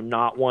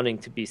 not wanting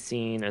to be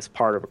seen as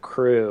part of a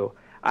crew.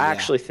 I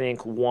actually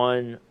think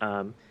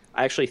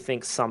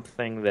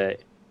something that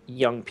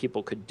young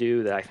people could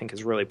do that I think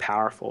is really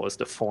powerful is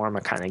to form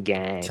a kind of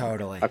gang,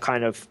 a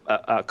kind of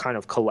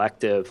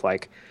collective,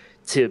 like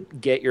to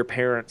get your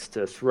parents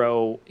to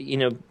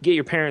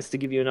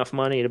give you enough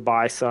money to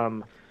buy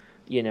some,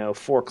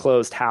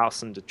 foreclosed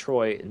house in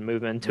Detroit and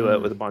move into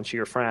it with a bunch of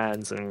your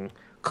friends and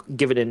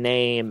give it a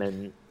name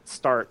and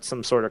start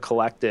some sort of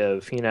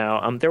collective.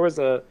 There was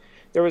a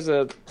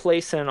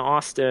place in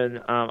Austin.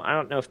 I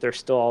don't know if they're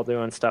still all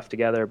doing stuff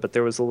together, but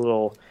there was a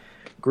little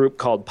group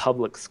called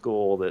Public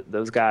School that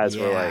those guys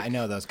were like. I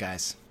know those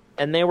guys.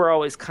 And they were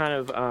always kind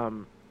of,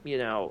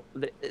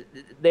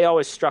 they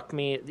always struck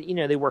me,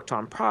 they worked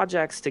on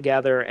projects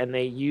together and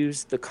they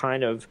used the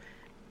kind of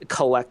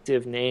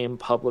collective name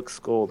Public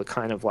School to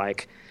kind of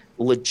like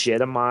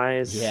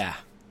legitimize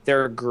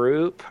their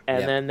group.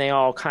 And then they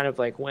all kind of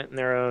like went in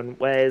their own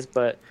ways.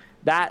 But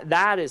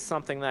that is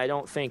something that I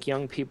don't think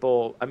young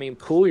people,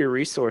 pool your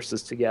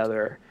resources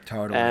together.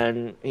 Totally.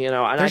 And,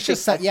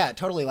 it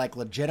totally like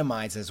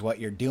legitimizes what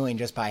you're doing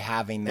just by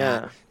having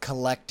that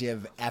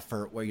collective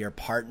effort where you're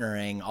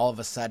partnering. All of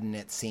a sudden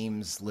it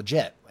seems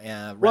legit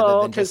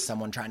rather than just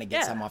someone trying to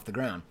get something off the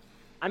ground.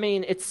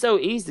 It's so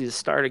easy to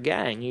start a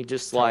gang. You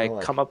just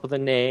like come up with a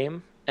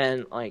name.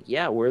 And like,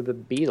 we're the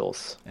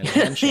Beatles. And a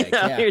handshake,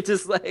 You're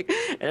just like,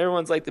 and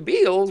everyone's like, the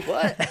Beatles,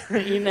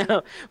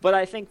 what? But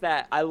I think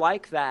that I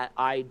like that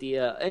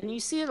idea, and you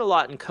see it a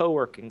lot in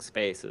co-working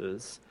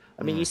spaces.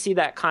 You see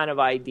that kind of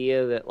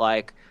idea that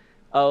like,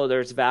 oh,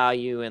 there's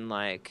value in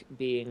like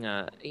being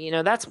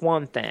that's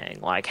one thing,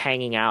 like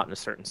hanging out in a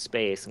certain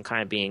space and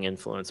kind of being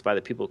influenced by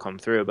the people who come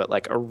through, but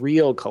like a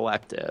real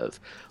collective,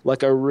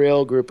 like a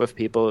real group of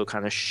people who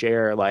kind of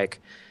share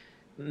like,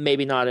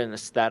 maybe not an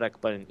aesthetic,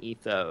 but an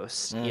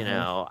ethos,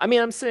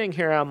 I'm sitting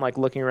here, I'm like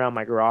looking around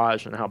my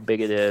garage and how big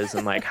it is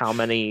and like how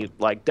many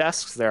like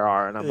desks there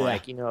are. And I'm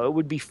like, it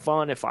would be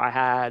fun if I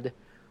had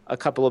a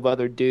couple of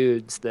other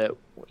dudes that,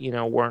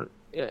 weren't,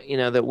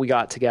 that we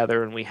got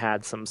together and we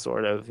had some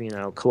sort of,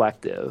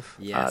 collective.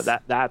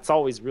 That's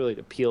always really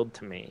appealed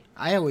to me.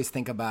 I always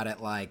think about it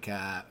like,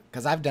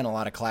 cause I've done a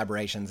lot of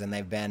collaborations and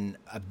they've been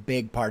a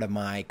big part of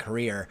my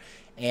career.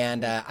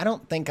 And I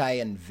don't think I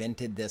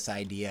invented this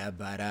idea,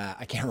 but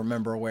I can't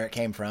remember where it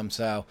came from,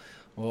 so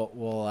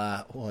we'll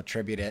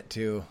attribute it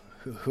to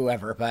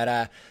whoever.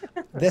 But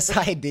this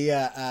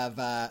idea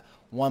of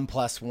 1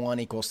 +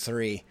 1 =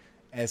 3,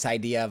 this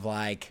idea of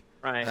like,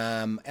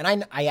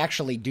 and I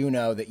actually do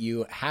know that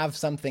you have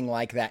something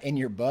like that in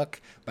your book,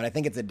 but I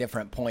think it's a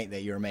different point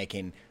that you're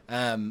making,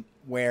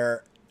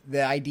 where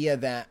the idea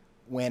that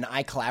when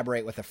I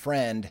collaborate with a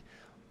friend,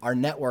 our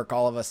network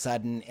all of a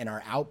sudden and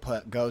our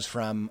output goes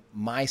from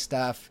my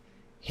stuff,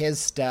 his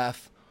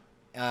stuff,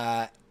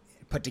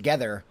 put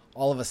together.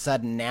 All of a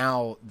sudden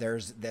now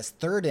there's this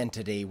third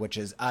entity, which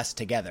is us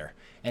together.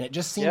 And it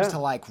just seems to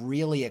like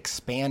really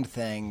expand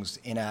things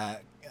in a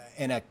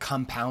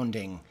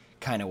compounding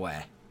kind of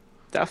way.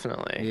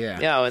 Definitely.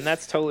 Yeah. And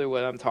that's totally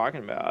what I'm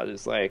talking about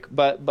is like,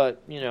 but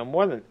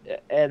more than,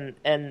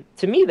 and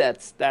to me,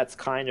 that's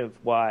kind of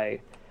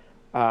why,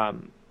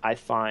 I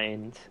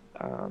find,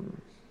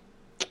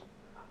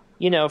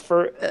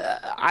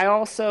 I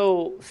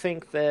also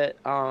think that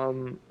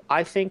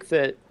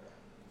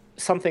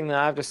something that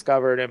I've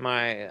discovered in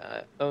my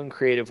own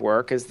creative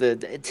work is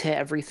that to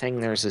everything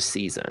there's a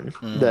season.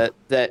 True.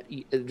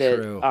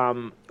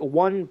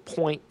 One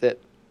point that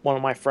one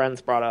of my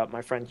friends brought up,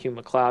 my friend Hugh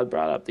McLeod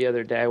brought up the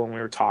other day when we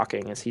were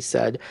talking, is he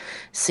said,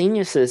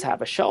 "Seniuses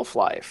have a shelf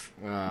life.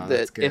 Oh, that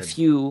that's good. if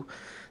you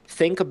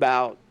think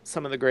about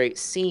some of the great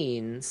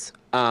scenes,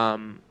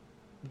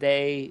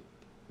 they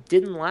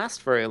didn't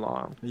last very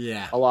long.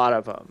 Yeah. A lot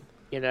of them,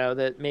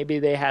 that maybe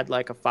they had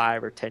like a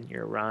 5 or 10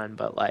 year run,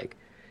 but like,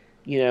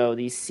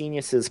 these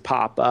seniuses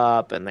pop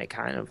up and they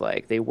kind of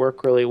like, they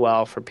work really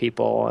well for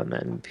people, and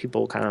then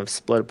people kind of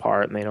split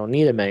apart and they don't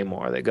need them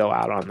anymore. They go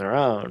out on their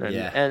own.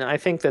 And I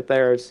think that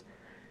there's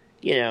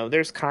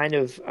kind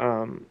of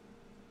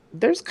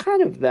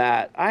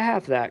that. I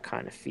have that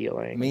kind of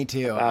feeling. Me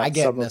too. I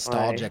get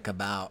nostalgic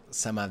about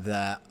some of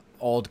the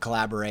old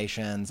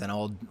collaborations and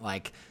old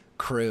like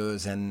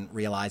crews, and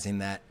realizing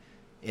that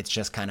it's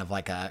just kind of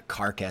like a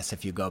carcass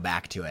if you go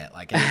back to it.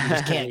 Like you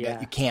just can't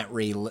you can't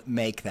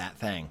remake that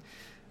thing.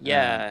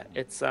 Yeah,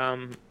 it's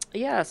so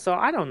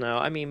I don't know.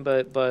 I mean,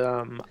 but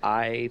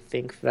I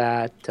think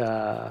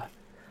that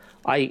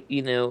my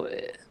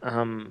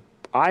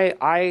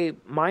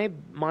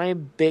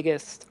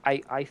biggest,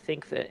 I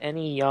think that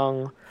any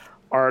young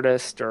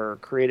artist or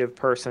creative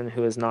person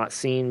who has not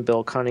seen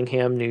Bill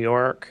Cunningham, New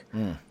York,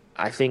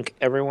 I think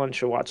everyone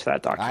should watch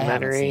that documentary. I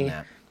haven't seen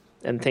that.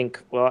 And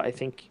I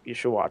think you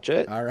should watch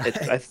it. All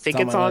right. I think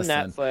it's on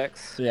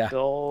Netflix. Yeah.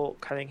 Bill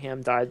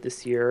Cunningham died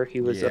this year. He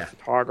was a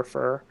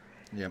photographer.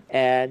 Yep.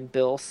 And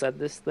Bill said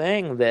this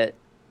thing that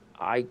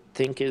I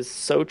think is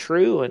so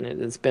true, and it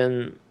has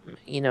been,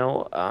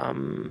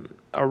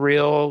 a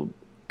real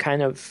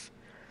kind of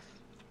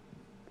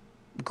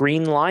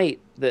green light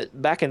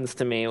that beckons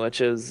to me,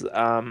 which is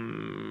that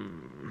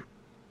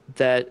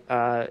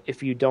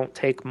if you don't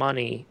take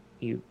money,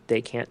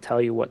 they can't tell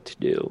you what to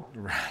do.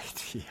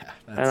 Right. Yeah.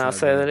 And I'll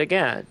say that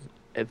again.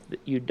 If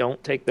you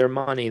don't take their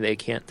money, they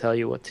can't tell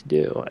you what to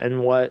do.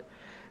 And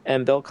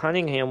Bill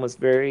Cunningham was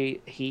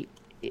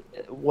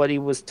what he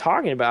was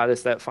talking about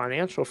is that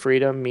financial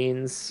freedom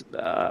means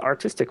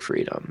artistic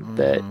freedom.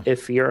 That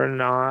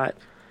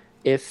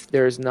if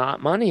there's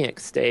not money at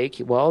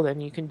stake, well, then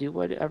you can do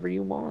whatever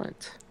you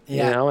want.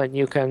 Yeah.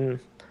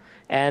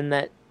 And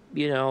that,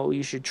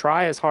 you should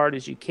try as hard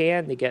as you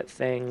can to get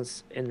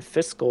things in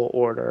fiscal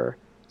order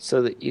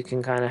so that you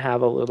can kind of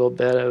have a little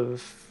bit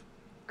of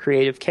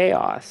creative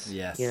chaos,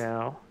 yes.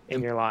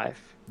 In your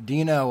life. Do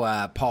you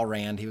know Paul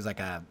Rand? He was like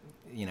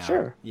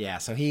Sure. Yeah,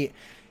 so he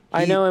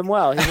I know him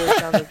well. He lives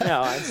down of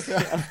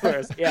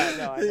course. Yeah,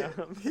 no, I know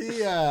him.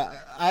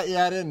 I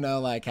didn't know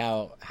like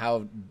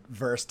how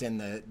versed in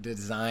the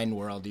design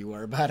world you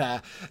were,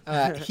 but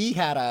he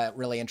had a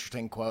really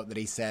interesting quote that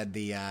he said.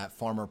 The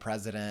former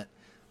president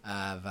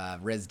of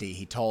RISD,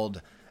 he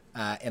told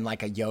in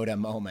like a Yoda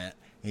moment,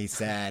 he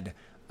said,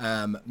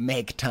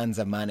 "Make tons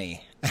of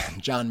money."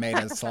 John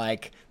Maedon's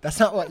like, "That's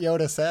not what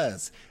Yoda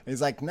says." And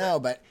he's like,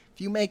 "No, but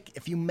if you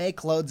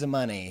make loads of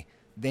money,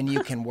 then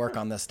you can work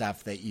on the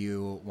stuff that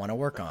you want to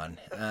work on."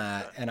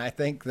 And I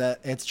think that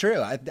it's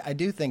true. I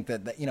do think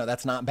that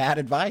that's not bad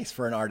advice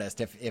for an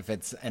artist if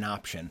it's an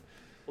option.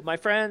 Well,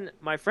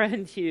 my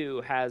friend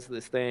Hugh has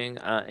this thing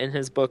in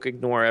his book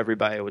 "Ignore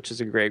Everybody," which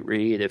is a great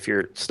read if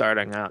you're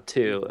starting out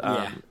too.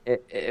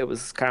 It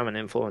was kind of an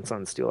influence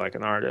on Steal Like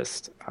an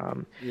Artist.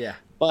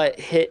 But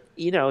he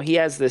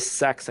has this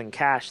sex and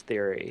cash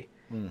theory,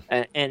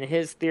 and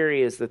his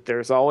theory is that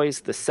there's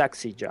always the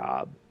sexy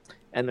job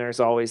and there's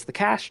always the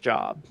cash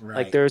job. Right.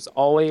 Like there's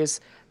always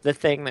the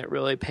thing that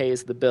really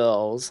pays the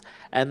bills,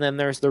 and then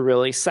there's the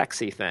really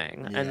sexy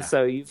thing. Yeah. And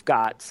so you've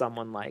got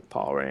someone like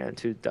Paul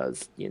Rand who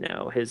does,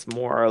 his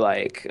more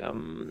like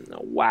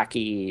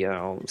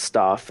wacky,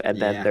 stuff,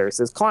 and then there's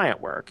his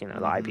client work, the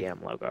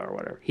IBM logo or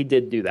whatever. He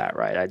did do that,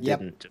 right? I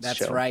didn't just that's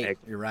show right. Nick.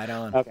 You're right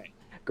on. Okay,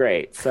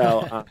 great.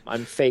 So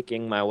I'm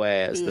faking my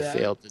way as the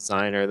failed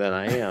designer that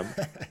I am.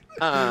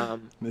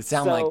 It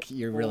sounds like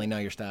you really know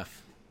your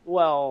stuff.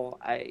 Well,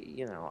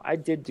 I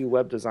did do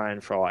web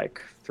design for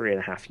like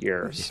 3.5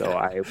 years, so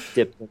I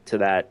dipped into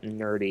that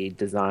nerdy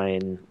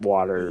design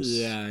waters.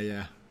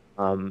 Yeah.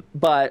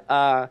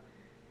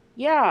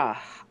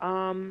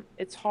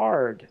 It's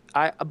hard.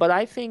 But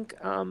I think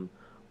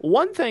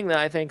one thing that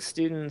I think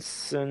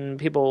students and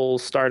people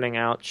starting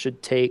out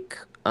should take,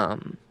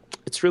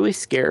 it's really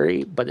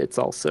scary, but it's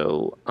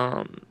also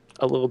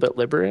a little bit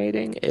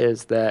liberating,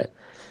 is that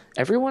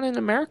everyone in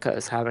America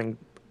is having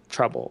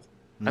trouble.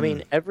 I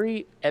mean,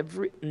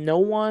 no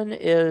one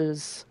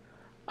is,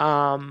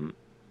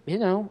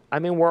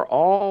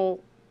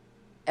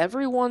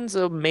 everyone's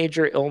a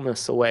major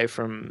illness away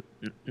from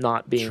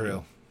not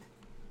being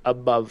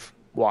above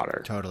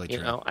water. Totally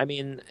true.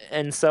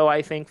 And so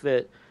I think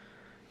that,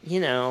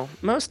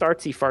 most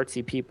artsy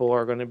fartsy people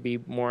are going to be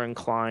more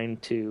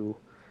inclined to,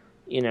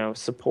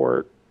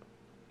 support,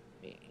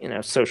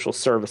 social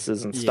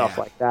services and stuff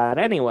like that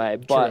anyway.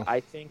 But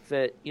I think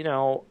that,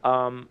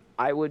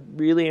 I would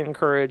really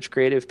encourage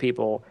creative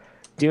people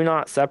do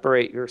not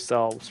separate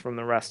yourselves from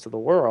the rest of the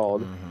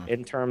world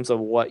in terms of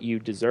what you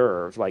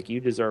deserve. Like, you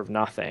deserve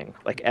nothing.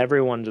 Like,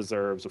 everyone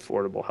deserves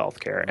affordable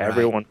health care. Right.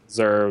 Everyone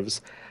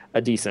deserves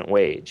a decent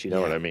wage. You know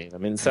what I mean?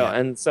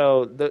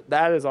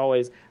 That is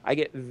always, I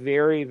get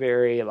very,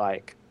 very,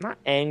 like, not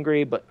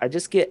angry, but I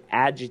just get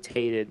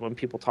agitated when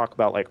people talk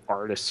about, like,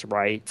 artists'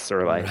 rights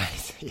or, like,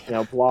 you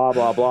know, blah,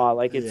 blah, blah.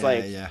 Like, it's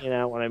you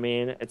know what I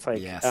mean? It's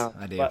like, Yes,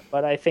 I do.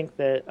 But I think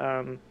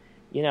that,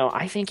 you know,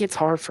 I think it's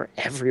hard for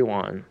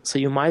everyone. So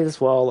you might as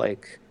well,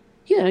 like,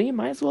 you know, you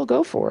might as well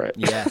go for it.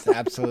 Yes,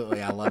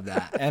 absolutely. I love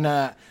that. And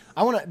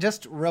I want to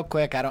just real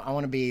quick. I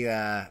want to be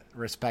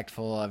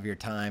respectful of your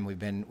time. We've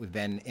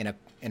been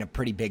in a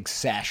pretty big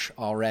sesh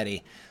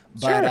already,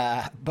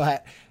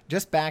 but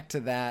just back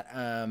to that.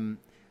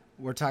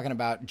 We're talking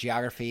about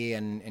geography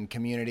and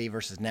community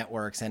versus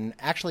networks. And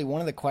actually, one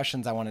of the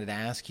questions I wanted to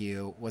ask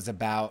you was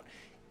about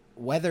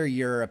whether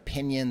your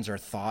opinions or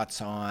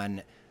thoughts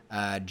on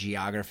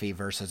geography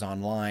versus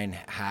online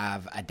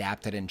have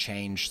adapted and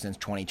changed since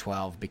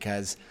 2012,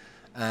 because,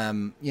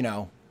 you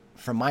know,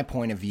 from my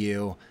point of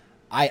view,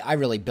 I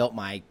really built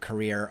my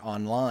career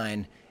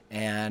online,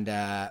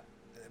 and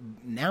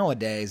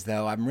nowadays,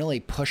 though, I'm really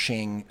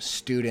pushing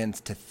students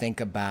to think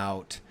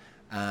about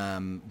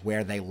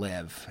where they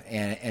live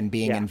and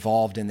being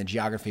involved in the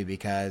geography,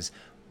 because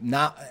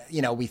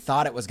we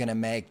thought it was going to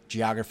make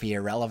geography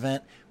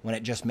irrelevant when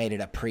it just made it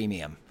a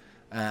premium.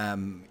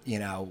 You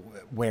know,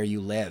 where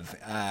you live.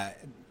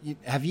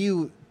 Have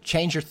you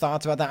changed your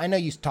thoughts about that? I know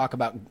you talk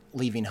about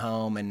leaving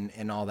home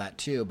and all that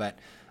too, but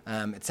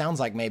it sounds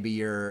like maybe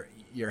you're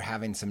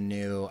having some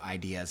new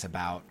ideas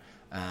about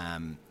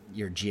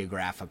your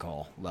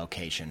geographical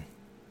location.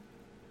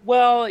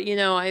 Well, you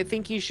know, I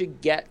think you should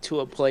get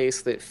to a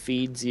place that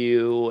feeds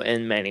you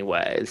in many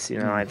ways. You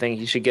know, I think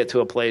you should get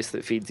to a place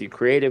that feeds you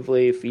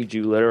creatively, feeds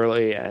you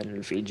literally,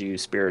 and feeds you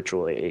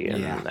spiritually,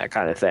 and that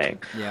kind of thing.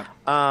 Yeah.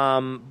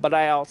 But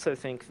I also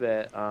think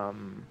that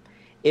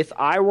if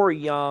I were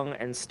young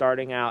and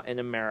starting out in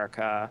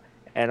America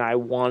and I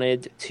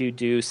wanted to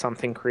do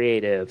something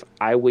creative,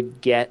 I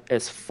would get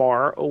as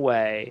far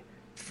away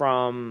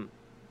from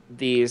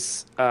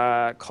these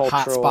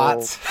cultural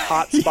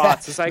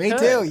hotspots as I could. Me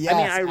too. Yes, I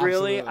mean, I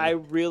absolutely.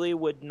 really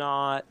would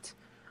not,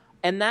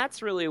 and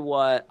that's really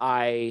what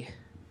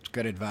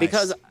Good advice.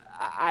 because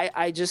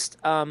I just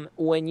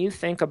when you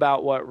think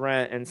about what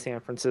rent in San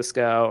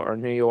Francisco or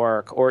New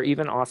York or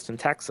even Austin,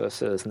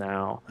 Texas is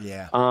now,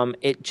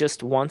 it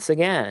just, once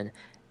again,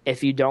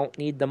 if you don't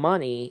need the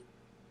money,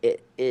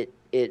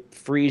 it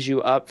frees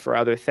you up for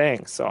other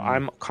things. So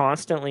I'm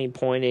constantly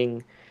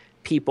pointing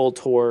people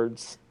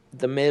towards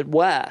the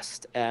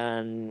Midwest,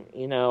 and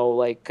you know,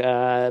 like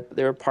there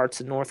are parts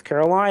of North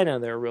Carolina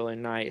that are really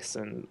nice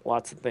and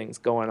lots of things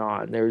going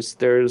on.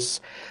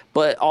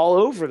 But all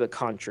over the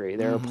country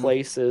there are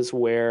places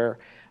where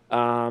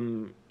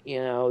you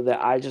know,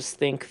 that I just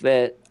think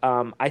that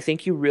I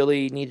think you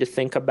really need to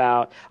think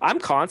about. I'm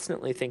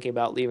constantly thinking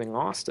about leaving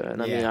Austin.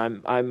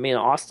 I mean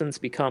Austin's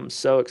become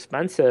so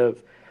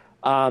expensive.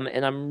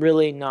 And I'm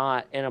really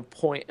not in a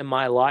point in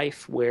my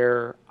life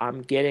where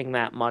I'm getting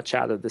that much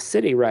out of the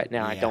city right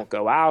now. I don't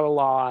go out a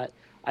lot.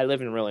 I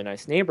live in a really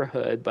nice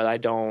neighborhood, but I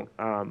don't,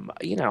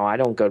 you know, I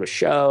don't go to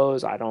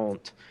shows. I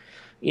don't,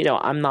 you know,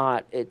 I'm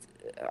not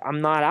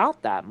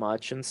out that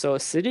much. And so a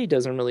city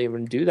doesn't really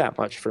even do that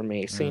much for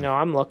me. So, you know,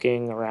 I'm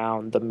looking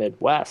around the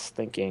Midwest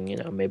thinking, you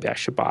know, maybe I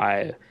should buy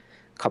a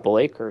couple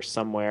acres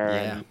somewhere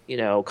and, you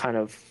know, kind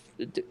of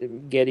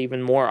get even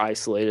more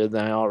isolated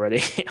than I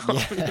already am,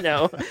 you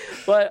know.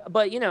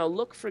 But you know,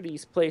 look for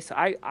these places.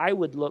 I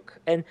would look,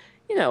 and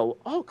you know,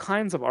 all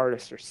kinds of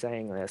artists are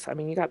saying this. I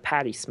mean, you got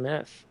Patti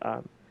Smith.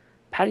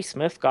 Patti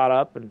Smith got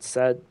up and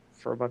said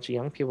for a bunch of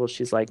young people,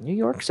 she's like, New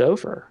York's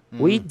over.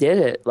 We did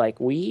it. Like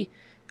we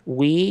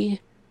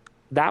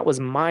that was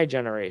my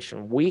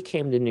generation. We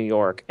came to New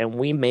York and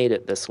we made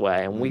it this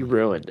way and we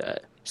ruined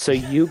it. So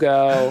you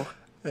go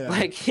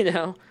like, you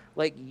know,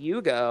 like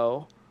you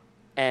go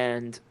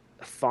and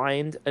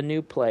find a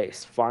new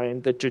place,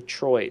 find the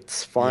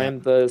Detroits,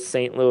 find the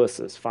St.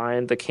 Louis's,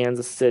 find the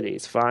Kansas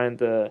Cities,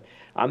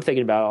 I'm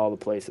thinking about all the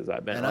places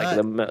I've been,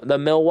 the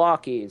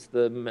Milwaukee's,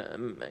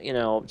 you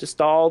know,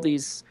 just all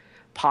these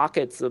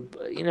pockets of,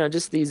 you know,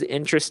 just these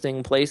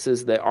interesting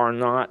places that are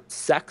not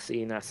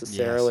sexy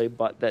necessarily,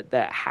 but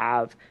that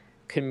have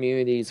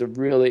communities of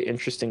really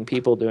interesting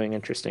people doing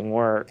interesting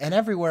work. And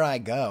everywhere I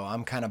go,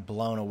 I'm kind of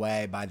blown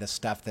away by the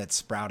stuff that's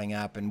sprouting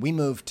up. And we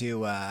moved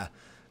to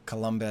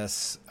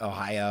Columbus,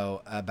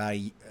 Ohio,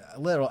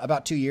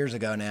 about 2 years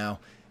ago now,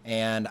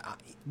 and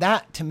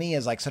that to me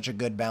is like such a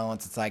good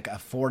balance. It's like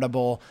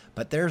affordable,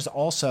 but there's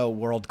also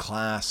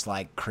world-class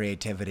like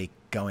creativity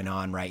going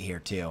on right here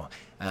too.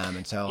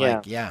 And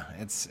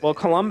so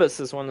Columbus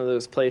is one of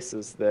those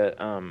places that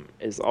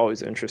is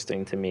always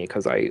interesting to me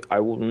because I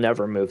will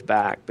never move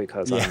back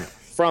because I'm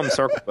from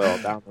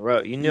Circleville down the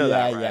road. You know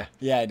that, right?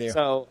 Yeah, I do.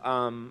 So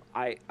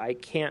I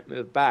can't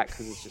move back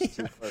because it's just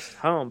too close to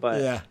home.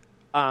 But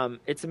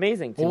it's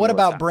amazing. To Well, me what what's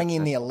about happening.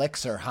 bringing the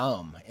elixir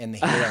home in the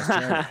hero's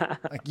journey?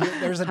 Like,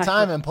 there's a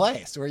time and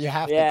place where you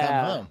have to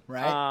come home,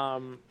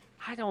 right?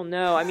 I don't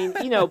know. I mean,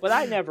 but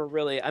I never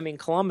really. I mean,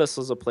 Columbus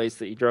was a place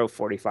that you drove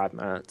 45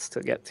 minutes to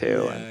get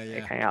to and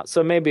like, hang out.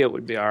 So maybe it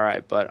would be all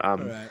right. But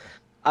Right.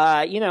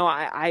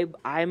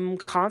 I'm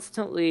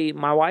constantly.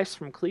 My wife's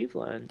from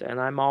Cleveland, and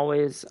I'm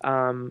always,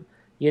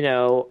 you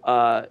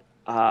know,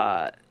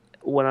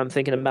 when I'm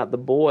thinking about the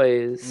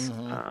boys,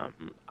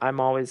 I'm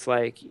always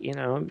like,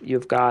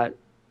 you've got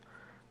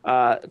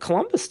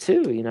Columbus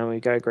too.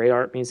 We've got a great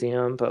art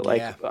museum, but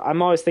like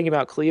I'm always thinking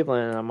about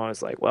Cleveland, and I'm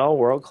always like, well,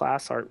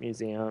 world-class art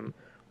museum,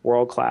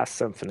 world-class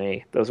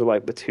symphony. Those are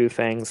like the two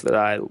things that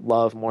I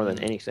love more than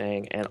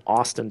anything, and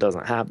Austin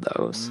doesn't have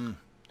those.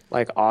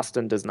 Like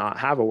Austin does not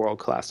have a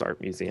world-class art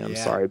museum.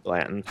 Yeah. Sorry,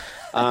 Blanton.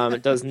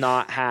 It does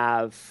not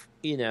have,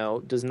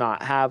 does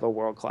not have a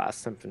world-class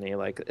symphony.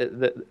 Like,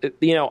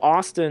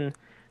 Austin,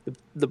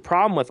 the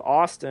problem with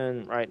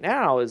Austin right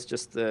now is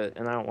just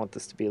and I don't want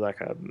this to be like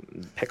a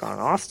pick on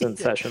Austin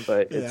session,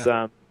 but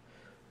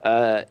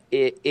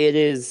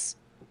it's,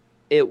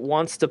 it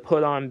wants to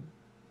put on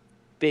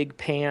big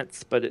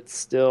pants, but it's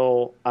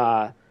still,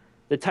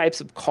 the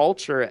types of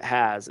culture it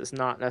has is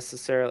not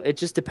necessarily. It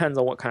just depends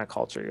on what kind of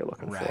culture you're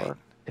looking for.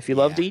 If you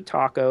love to eat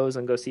tacos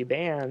and go see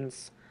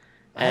bands,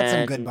 I had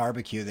some good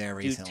barbecue there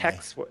recently.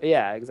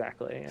 Yeah,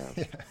 exactly.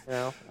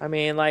 Yeah. I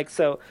mean, like,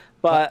 so,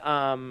 but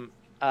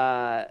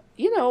but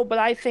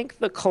I think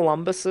the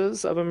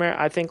Columbuses of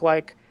America. I think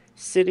like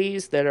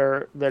cities that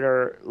are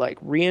like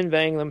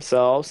reinventing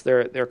themselves.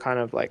 They're kind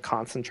of like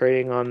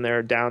concentrating on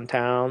their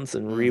downtowns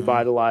and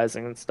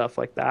revitalizing and stuff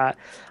like that.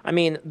 I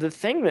mean, the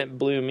thing that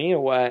blew me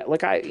away,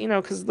 like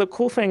because the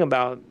cool thing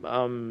about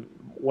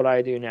what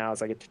I do now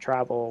is I get to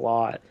travel a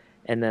lot,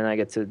 and then I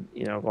get to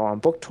go on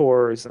book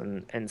tours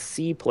and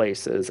see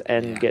places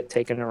and get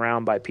taken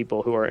around by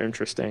people who are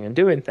interesting and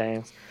doing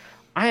things.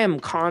 I am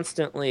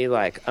constantly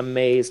like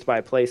amazed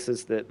by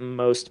places that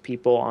most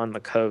people on the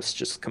coast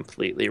just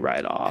completely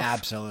write off.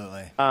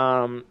 Absolutely.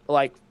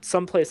 Like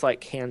someplace like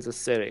Kansas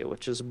City,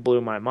 which just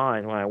blew my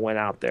mind when I went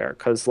out there.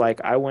 Cause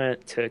like I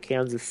went to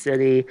Kansas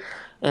City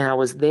and I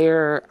was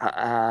there,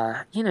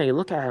 you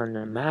look at it on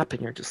the map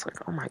and you're just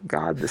like, oh my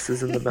God, this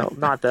is in the middle.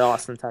 Not that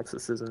Austin,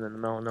 Texas isn't in the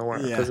middle of nowhere,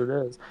 because it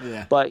is.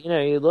 Yeah. But,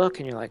 you look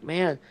and you're like,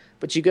 man,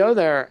 but you go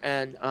there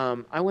and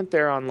I went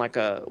there on like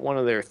one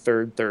of their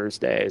third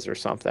Thursdays or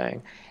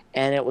something.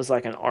 And it was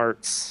like an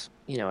arts,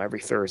 every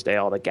Thursday,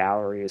 all the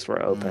galleries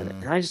were open.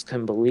 And I just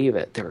couldn't believe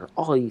it. There were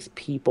all these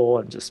people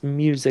and just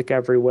music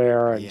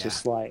everywhere. And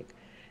just like,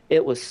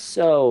 it was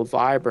so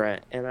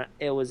vibrant. And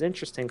it was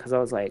interesting because I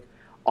was like,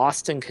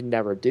 Austin could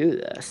never do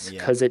this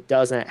because it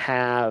doesn't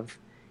have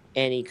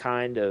any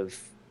kind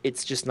of,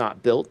 it's just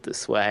not built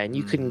this way. And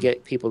you couldn't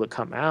get people to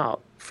come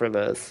out for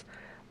this.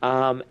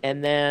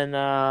 And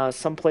then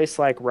someplace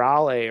like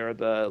Raleigh or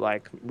the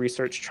like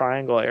Research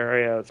Triangle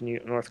area of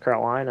North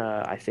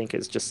Carolina, I think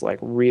is just like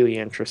really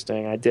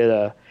interesting. I did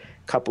a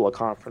couple of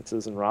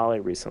conferences in Raleigh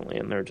recently,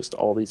 and there are just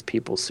all these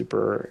people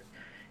super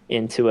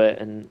into it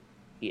and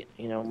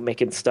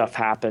making stuff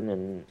happen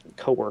in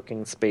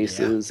co-working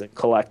spaces and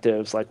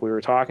collectives like we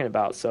were talking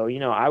about. So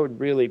I would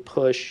really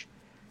push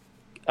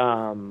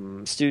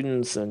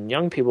students and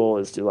young people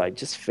is to like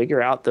just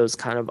figure out those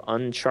kind of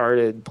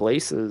uncharted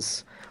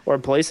places or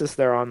places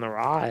that are on the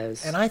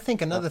rise. And I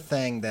think another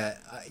thing that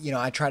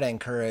I try to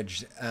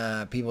encourage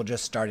people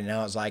just starting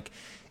out is like,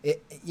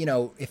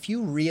 if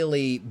you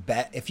really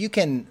if you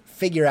can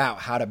figure out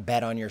how to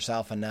bet on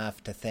yourself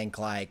enough to think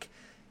like,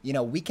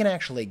 we can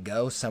actually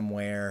go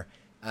somewhere.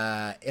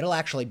 It'll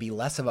actually be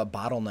less of a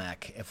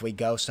bottleneck if we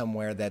go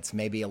somewhere that's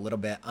maybe a little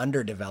bit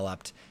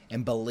underdeveloped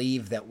and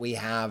believe that we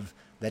have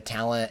the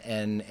talent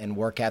and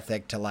work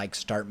ethic to like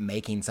start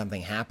making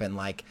something happen.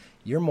 Like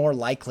you're more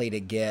likely to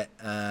get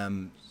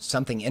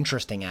something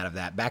interesting out of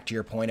that. Back to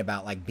your point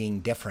about like being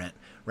different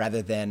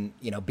rather than,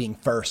 being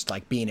first,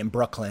 like being in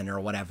Brooklyn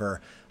or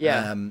whatever.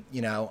 Yeah.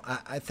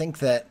 I think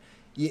that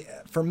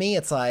for me,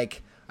 it's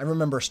like, I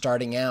remember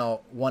starting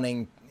out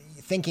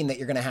thinking that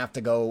you're going to have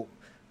to go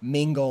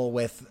mingle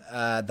with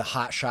the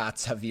hot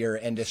shots of your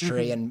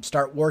industry and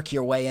work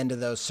your way into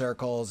those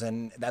circles,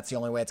 and that's the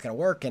only way it's going to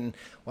work. And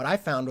what I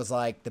found was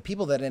like the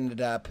people that ended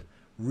up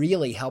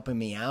really helping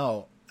me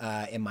out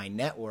in my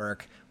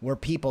network were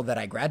people that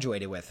I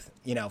graduated with.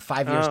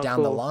 5 years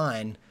down the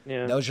line,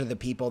 those are the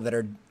people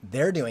that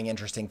they're doing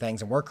interesting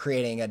things, and we're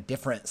creating a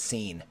different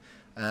scene.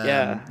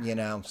 So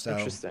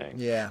interesting.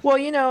 Yeah. Well,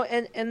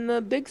 and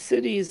the big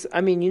cities. I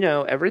mean,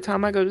 every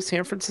time I go to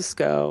San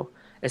Francisco,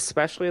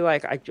 especially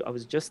like I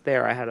was just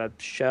there. I had a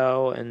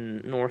show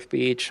in North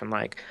Beach, and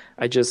like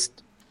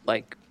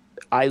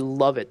I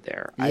love it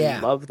there. Yeah. I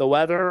love the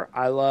weather.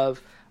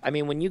 I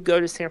mean, when you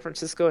go to San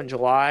Francisco in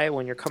July,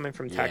 when you're coming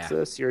from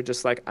Texas, you're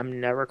just like, I'm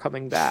never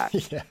coming back.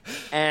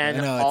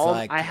 And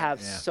I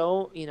have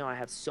so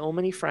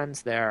many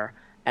friends there,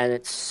 and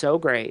it's so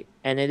great,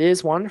 and it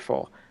is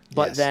wonderful.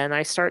 But then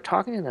I start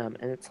talking to them,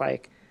 and it's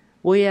like,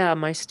 well, yeah,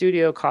 my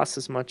studio costs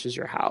as much as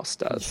your house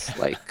does.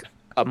 Like,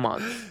 a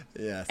month.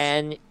 Yes.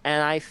 And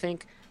I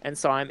think, and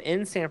so I'm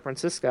in San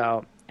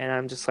Francisco, and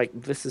I'm just like,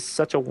 this is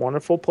such a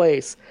wonderful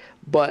place,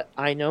 but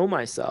I know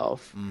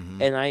myself,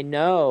 and I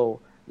know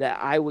that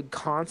I would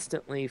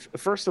constantly,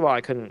 first of all,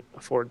 I couldn't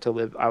afford to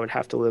live, I would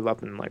have to live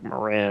up in like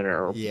Marin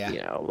or,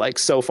 like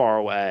so far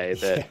away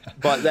that,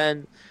 but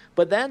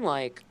then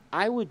like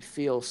I would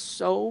feel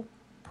so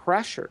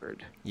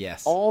pressured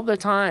all the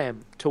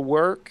time to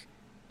work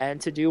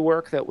and to do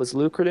work that was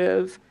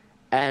lucrative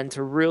and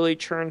to really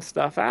churn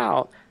stuff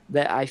out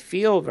that I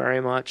feel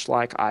very much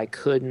like I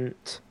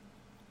couldn't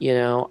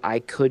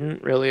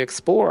really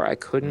explore. I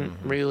couldn't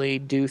really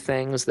do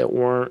things that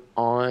weren't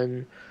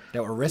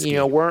that were risky.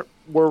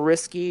 Were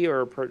risky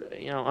or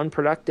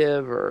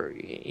unproductive or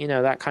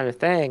that kind of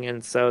thing.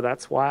 And so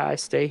that's why I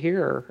stay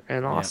here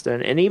in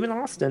Austin. And even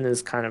Austin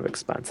is kind of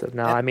expensive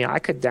now. I mean, I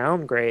could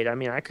downgrade. I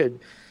mean, I could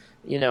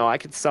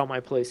sell my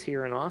place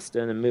here in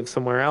Austin and move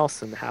somewhere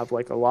else and have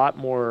like a lot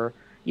more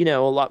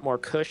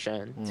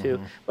cushion too.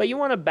 But you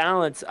want to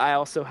balance. I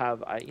also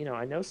have, I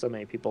know so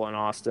many people in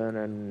Austin,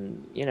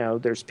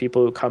 and there's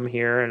people who come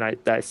here and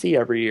I see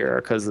every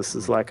year because this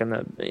is like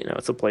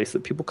it's a place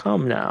that people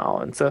come now,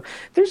 and so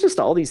there's just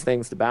all these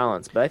things to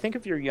balance. But I think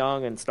if you're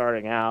young and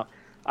starting out,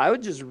 I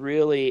would just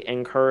really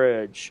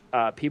encourage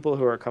people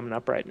who are coming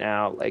up right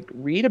now, like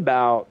read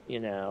about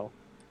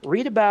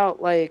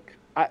like.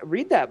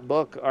 Read that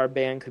book, Our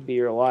Band Could Be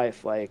Your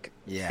Life. Like,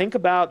 think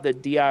about the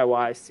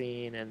DIY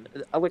scene. And,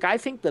 like, I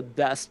think the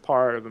best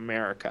part of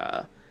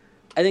America,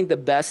 I think the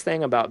best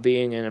thing about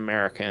being an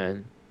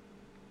American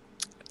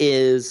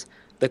is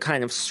the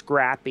kind of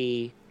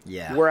scrappy,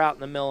 we're out in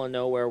the middle of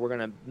nowhere, we're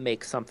going to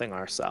make something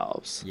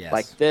ourselves.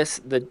 Like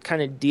the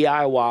kind of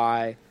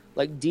DIY,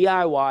 like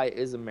DIY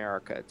is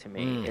America to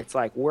me. It's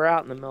like we're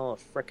out in the middle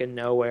of frickin'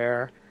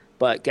 nowhere.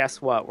 But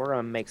guess what? We're going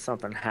to make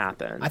something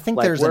happen. I think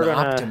like, there's an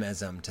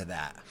optimism to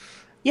that.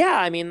 Yeah,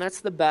 I mean,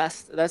 that's the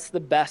best. That's the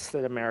best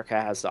that America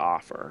has to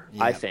offer,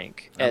 I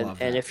think.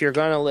 And if you're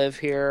going to live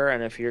here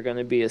and if you're going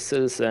to be a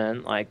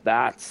citizen, like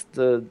that's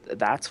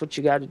what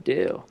you got to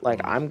do.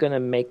 Like I'm going to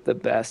make the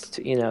best,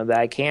 that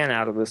I can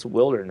out of this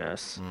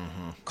wilderness,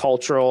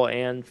 cultural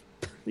and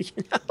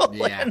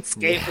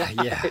landscape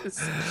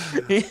wise.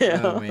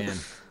 Oh man.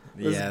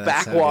 This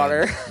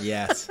backwater. So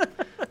yes.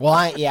 Well,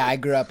 I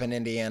grew up in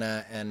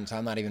Indiana, and so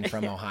I'm not even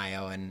from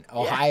Ohio, and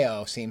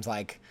Ohio seems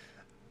like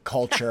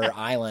culture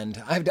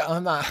island. I'm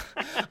not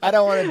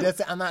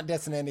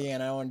dissing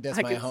Indiana. I don't want to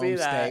diss my home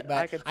state,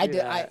 but I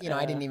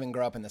didn't even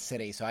grow up in the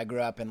city, so I grew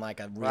up in like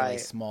a really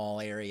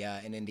small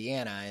area in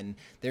Indiana, and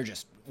there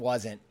just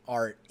wasn't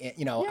art.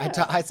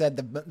 I said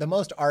the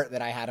most art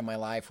that I had in my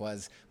life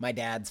was my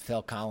dad's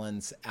Phil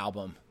Collins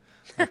album.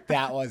 Like,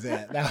 that was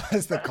it. That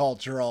was the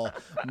cultural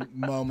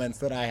moments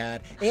that I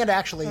had. And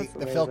actually,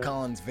 the Phil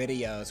Collins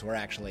videos were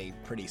actually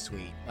pretty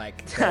sweet.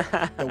 Like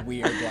the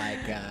weird, like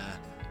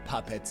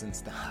puppets and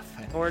stuff.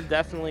 We're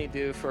definitely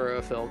due for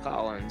a Phil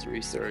Collins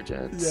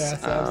resurgence.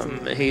 Yes,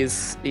 absolutely.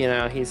 He's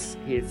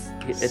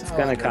it's so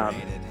gonna come.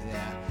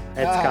 Yeah.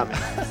 It's coming.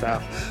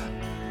 So.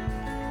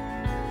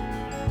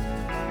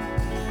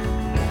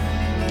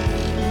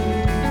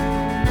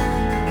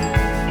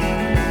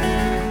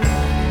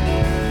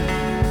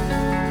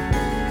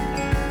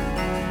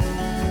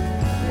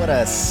 What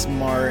a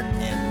smart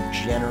and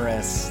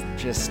generous,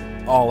 just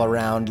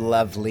all-around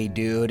lovely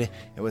dude.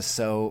 It was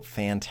so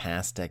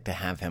fantastic to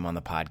have him on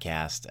the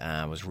podcast.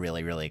 I was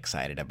really, really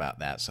excited about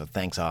that. So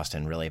thanks,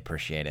 Austin. Really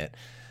appreciate it.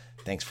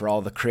 Thanks for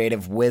all the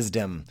creative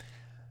wisdom.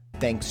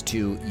 Thanks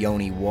to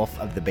Yoni Wolf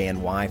of the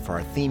band Y for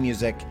our theme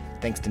music.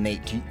 Thanks to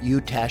Nate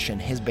Utesh and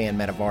his band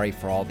Metavari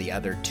for all the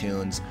other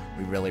tunes.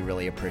 We really,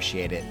 really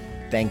appreciate it.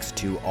 Thanks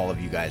to all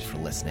of you guys for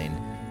listening.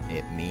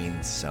 It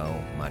means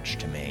so much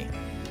to me.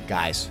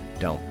 Guys,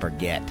 don't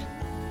forget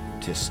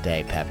to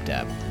stay pepped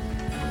up.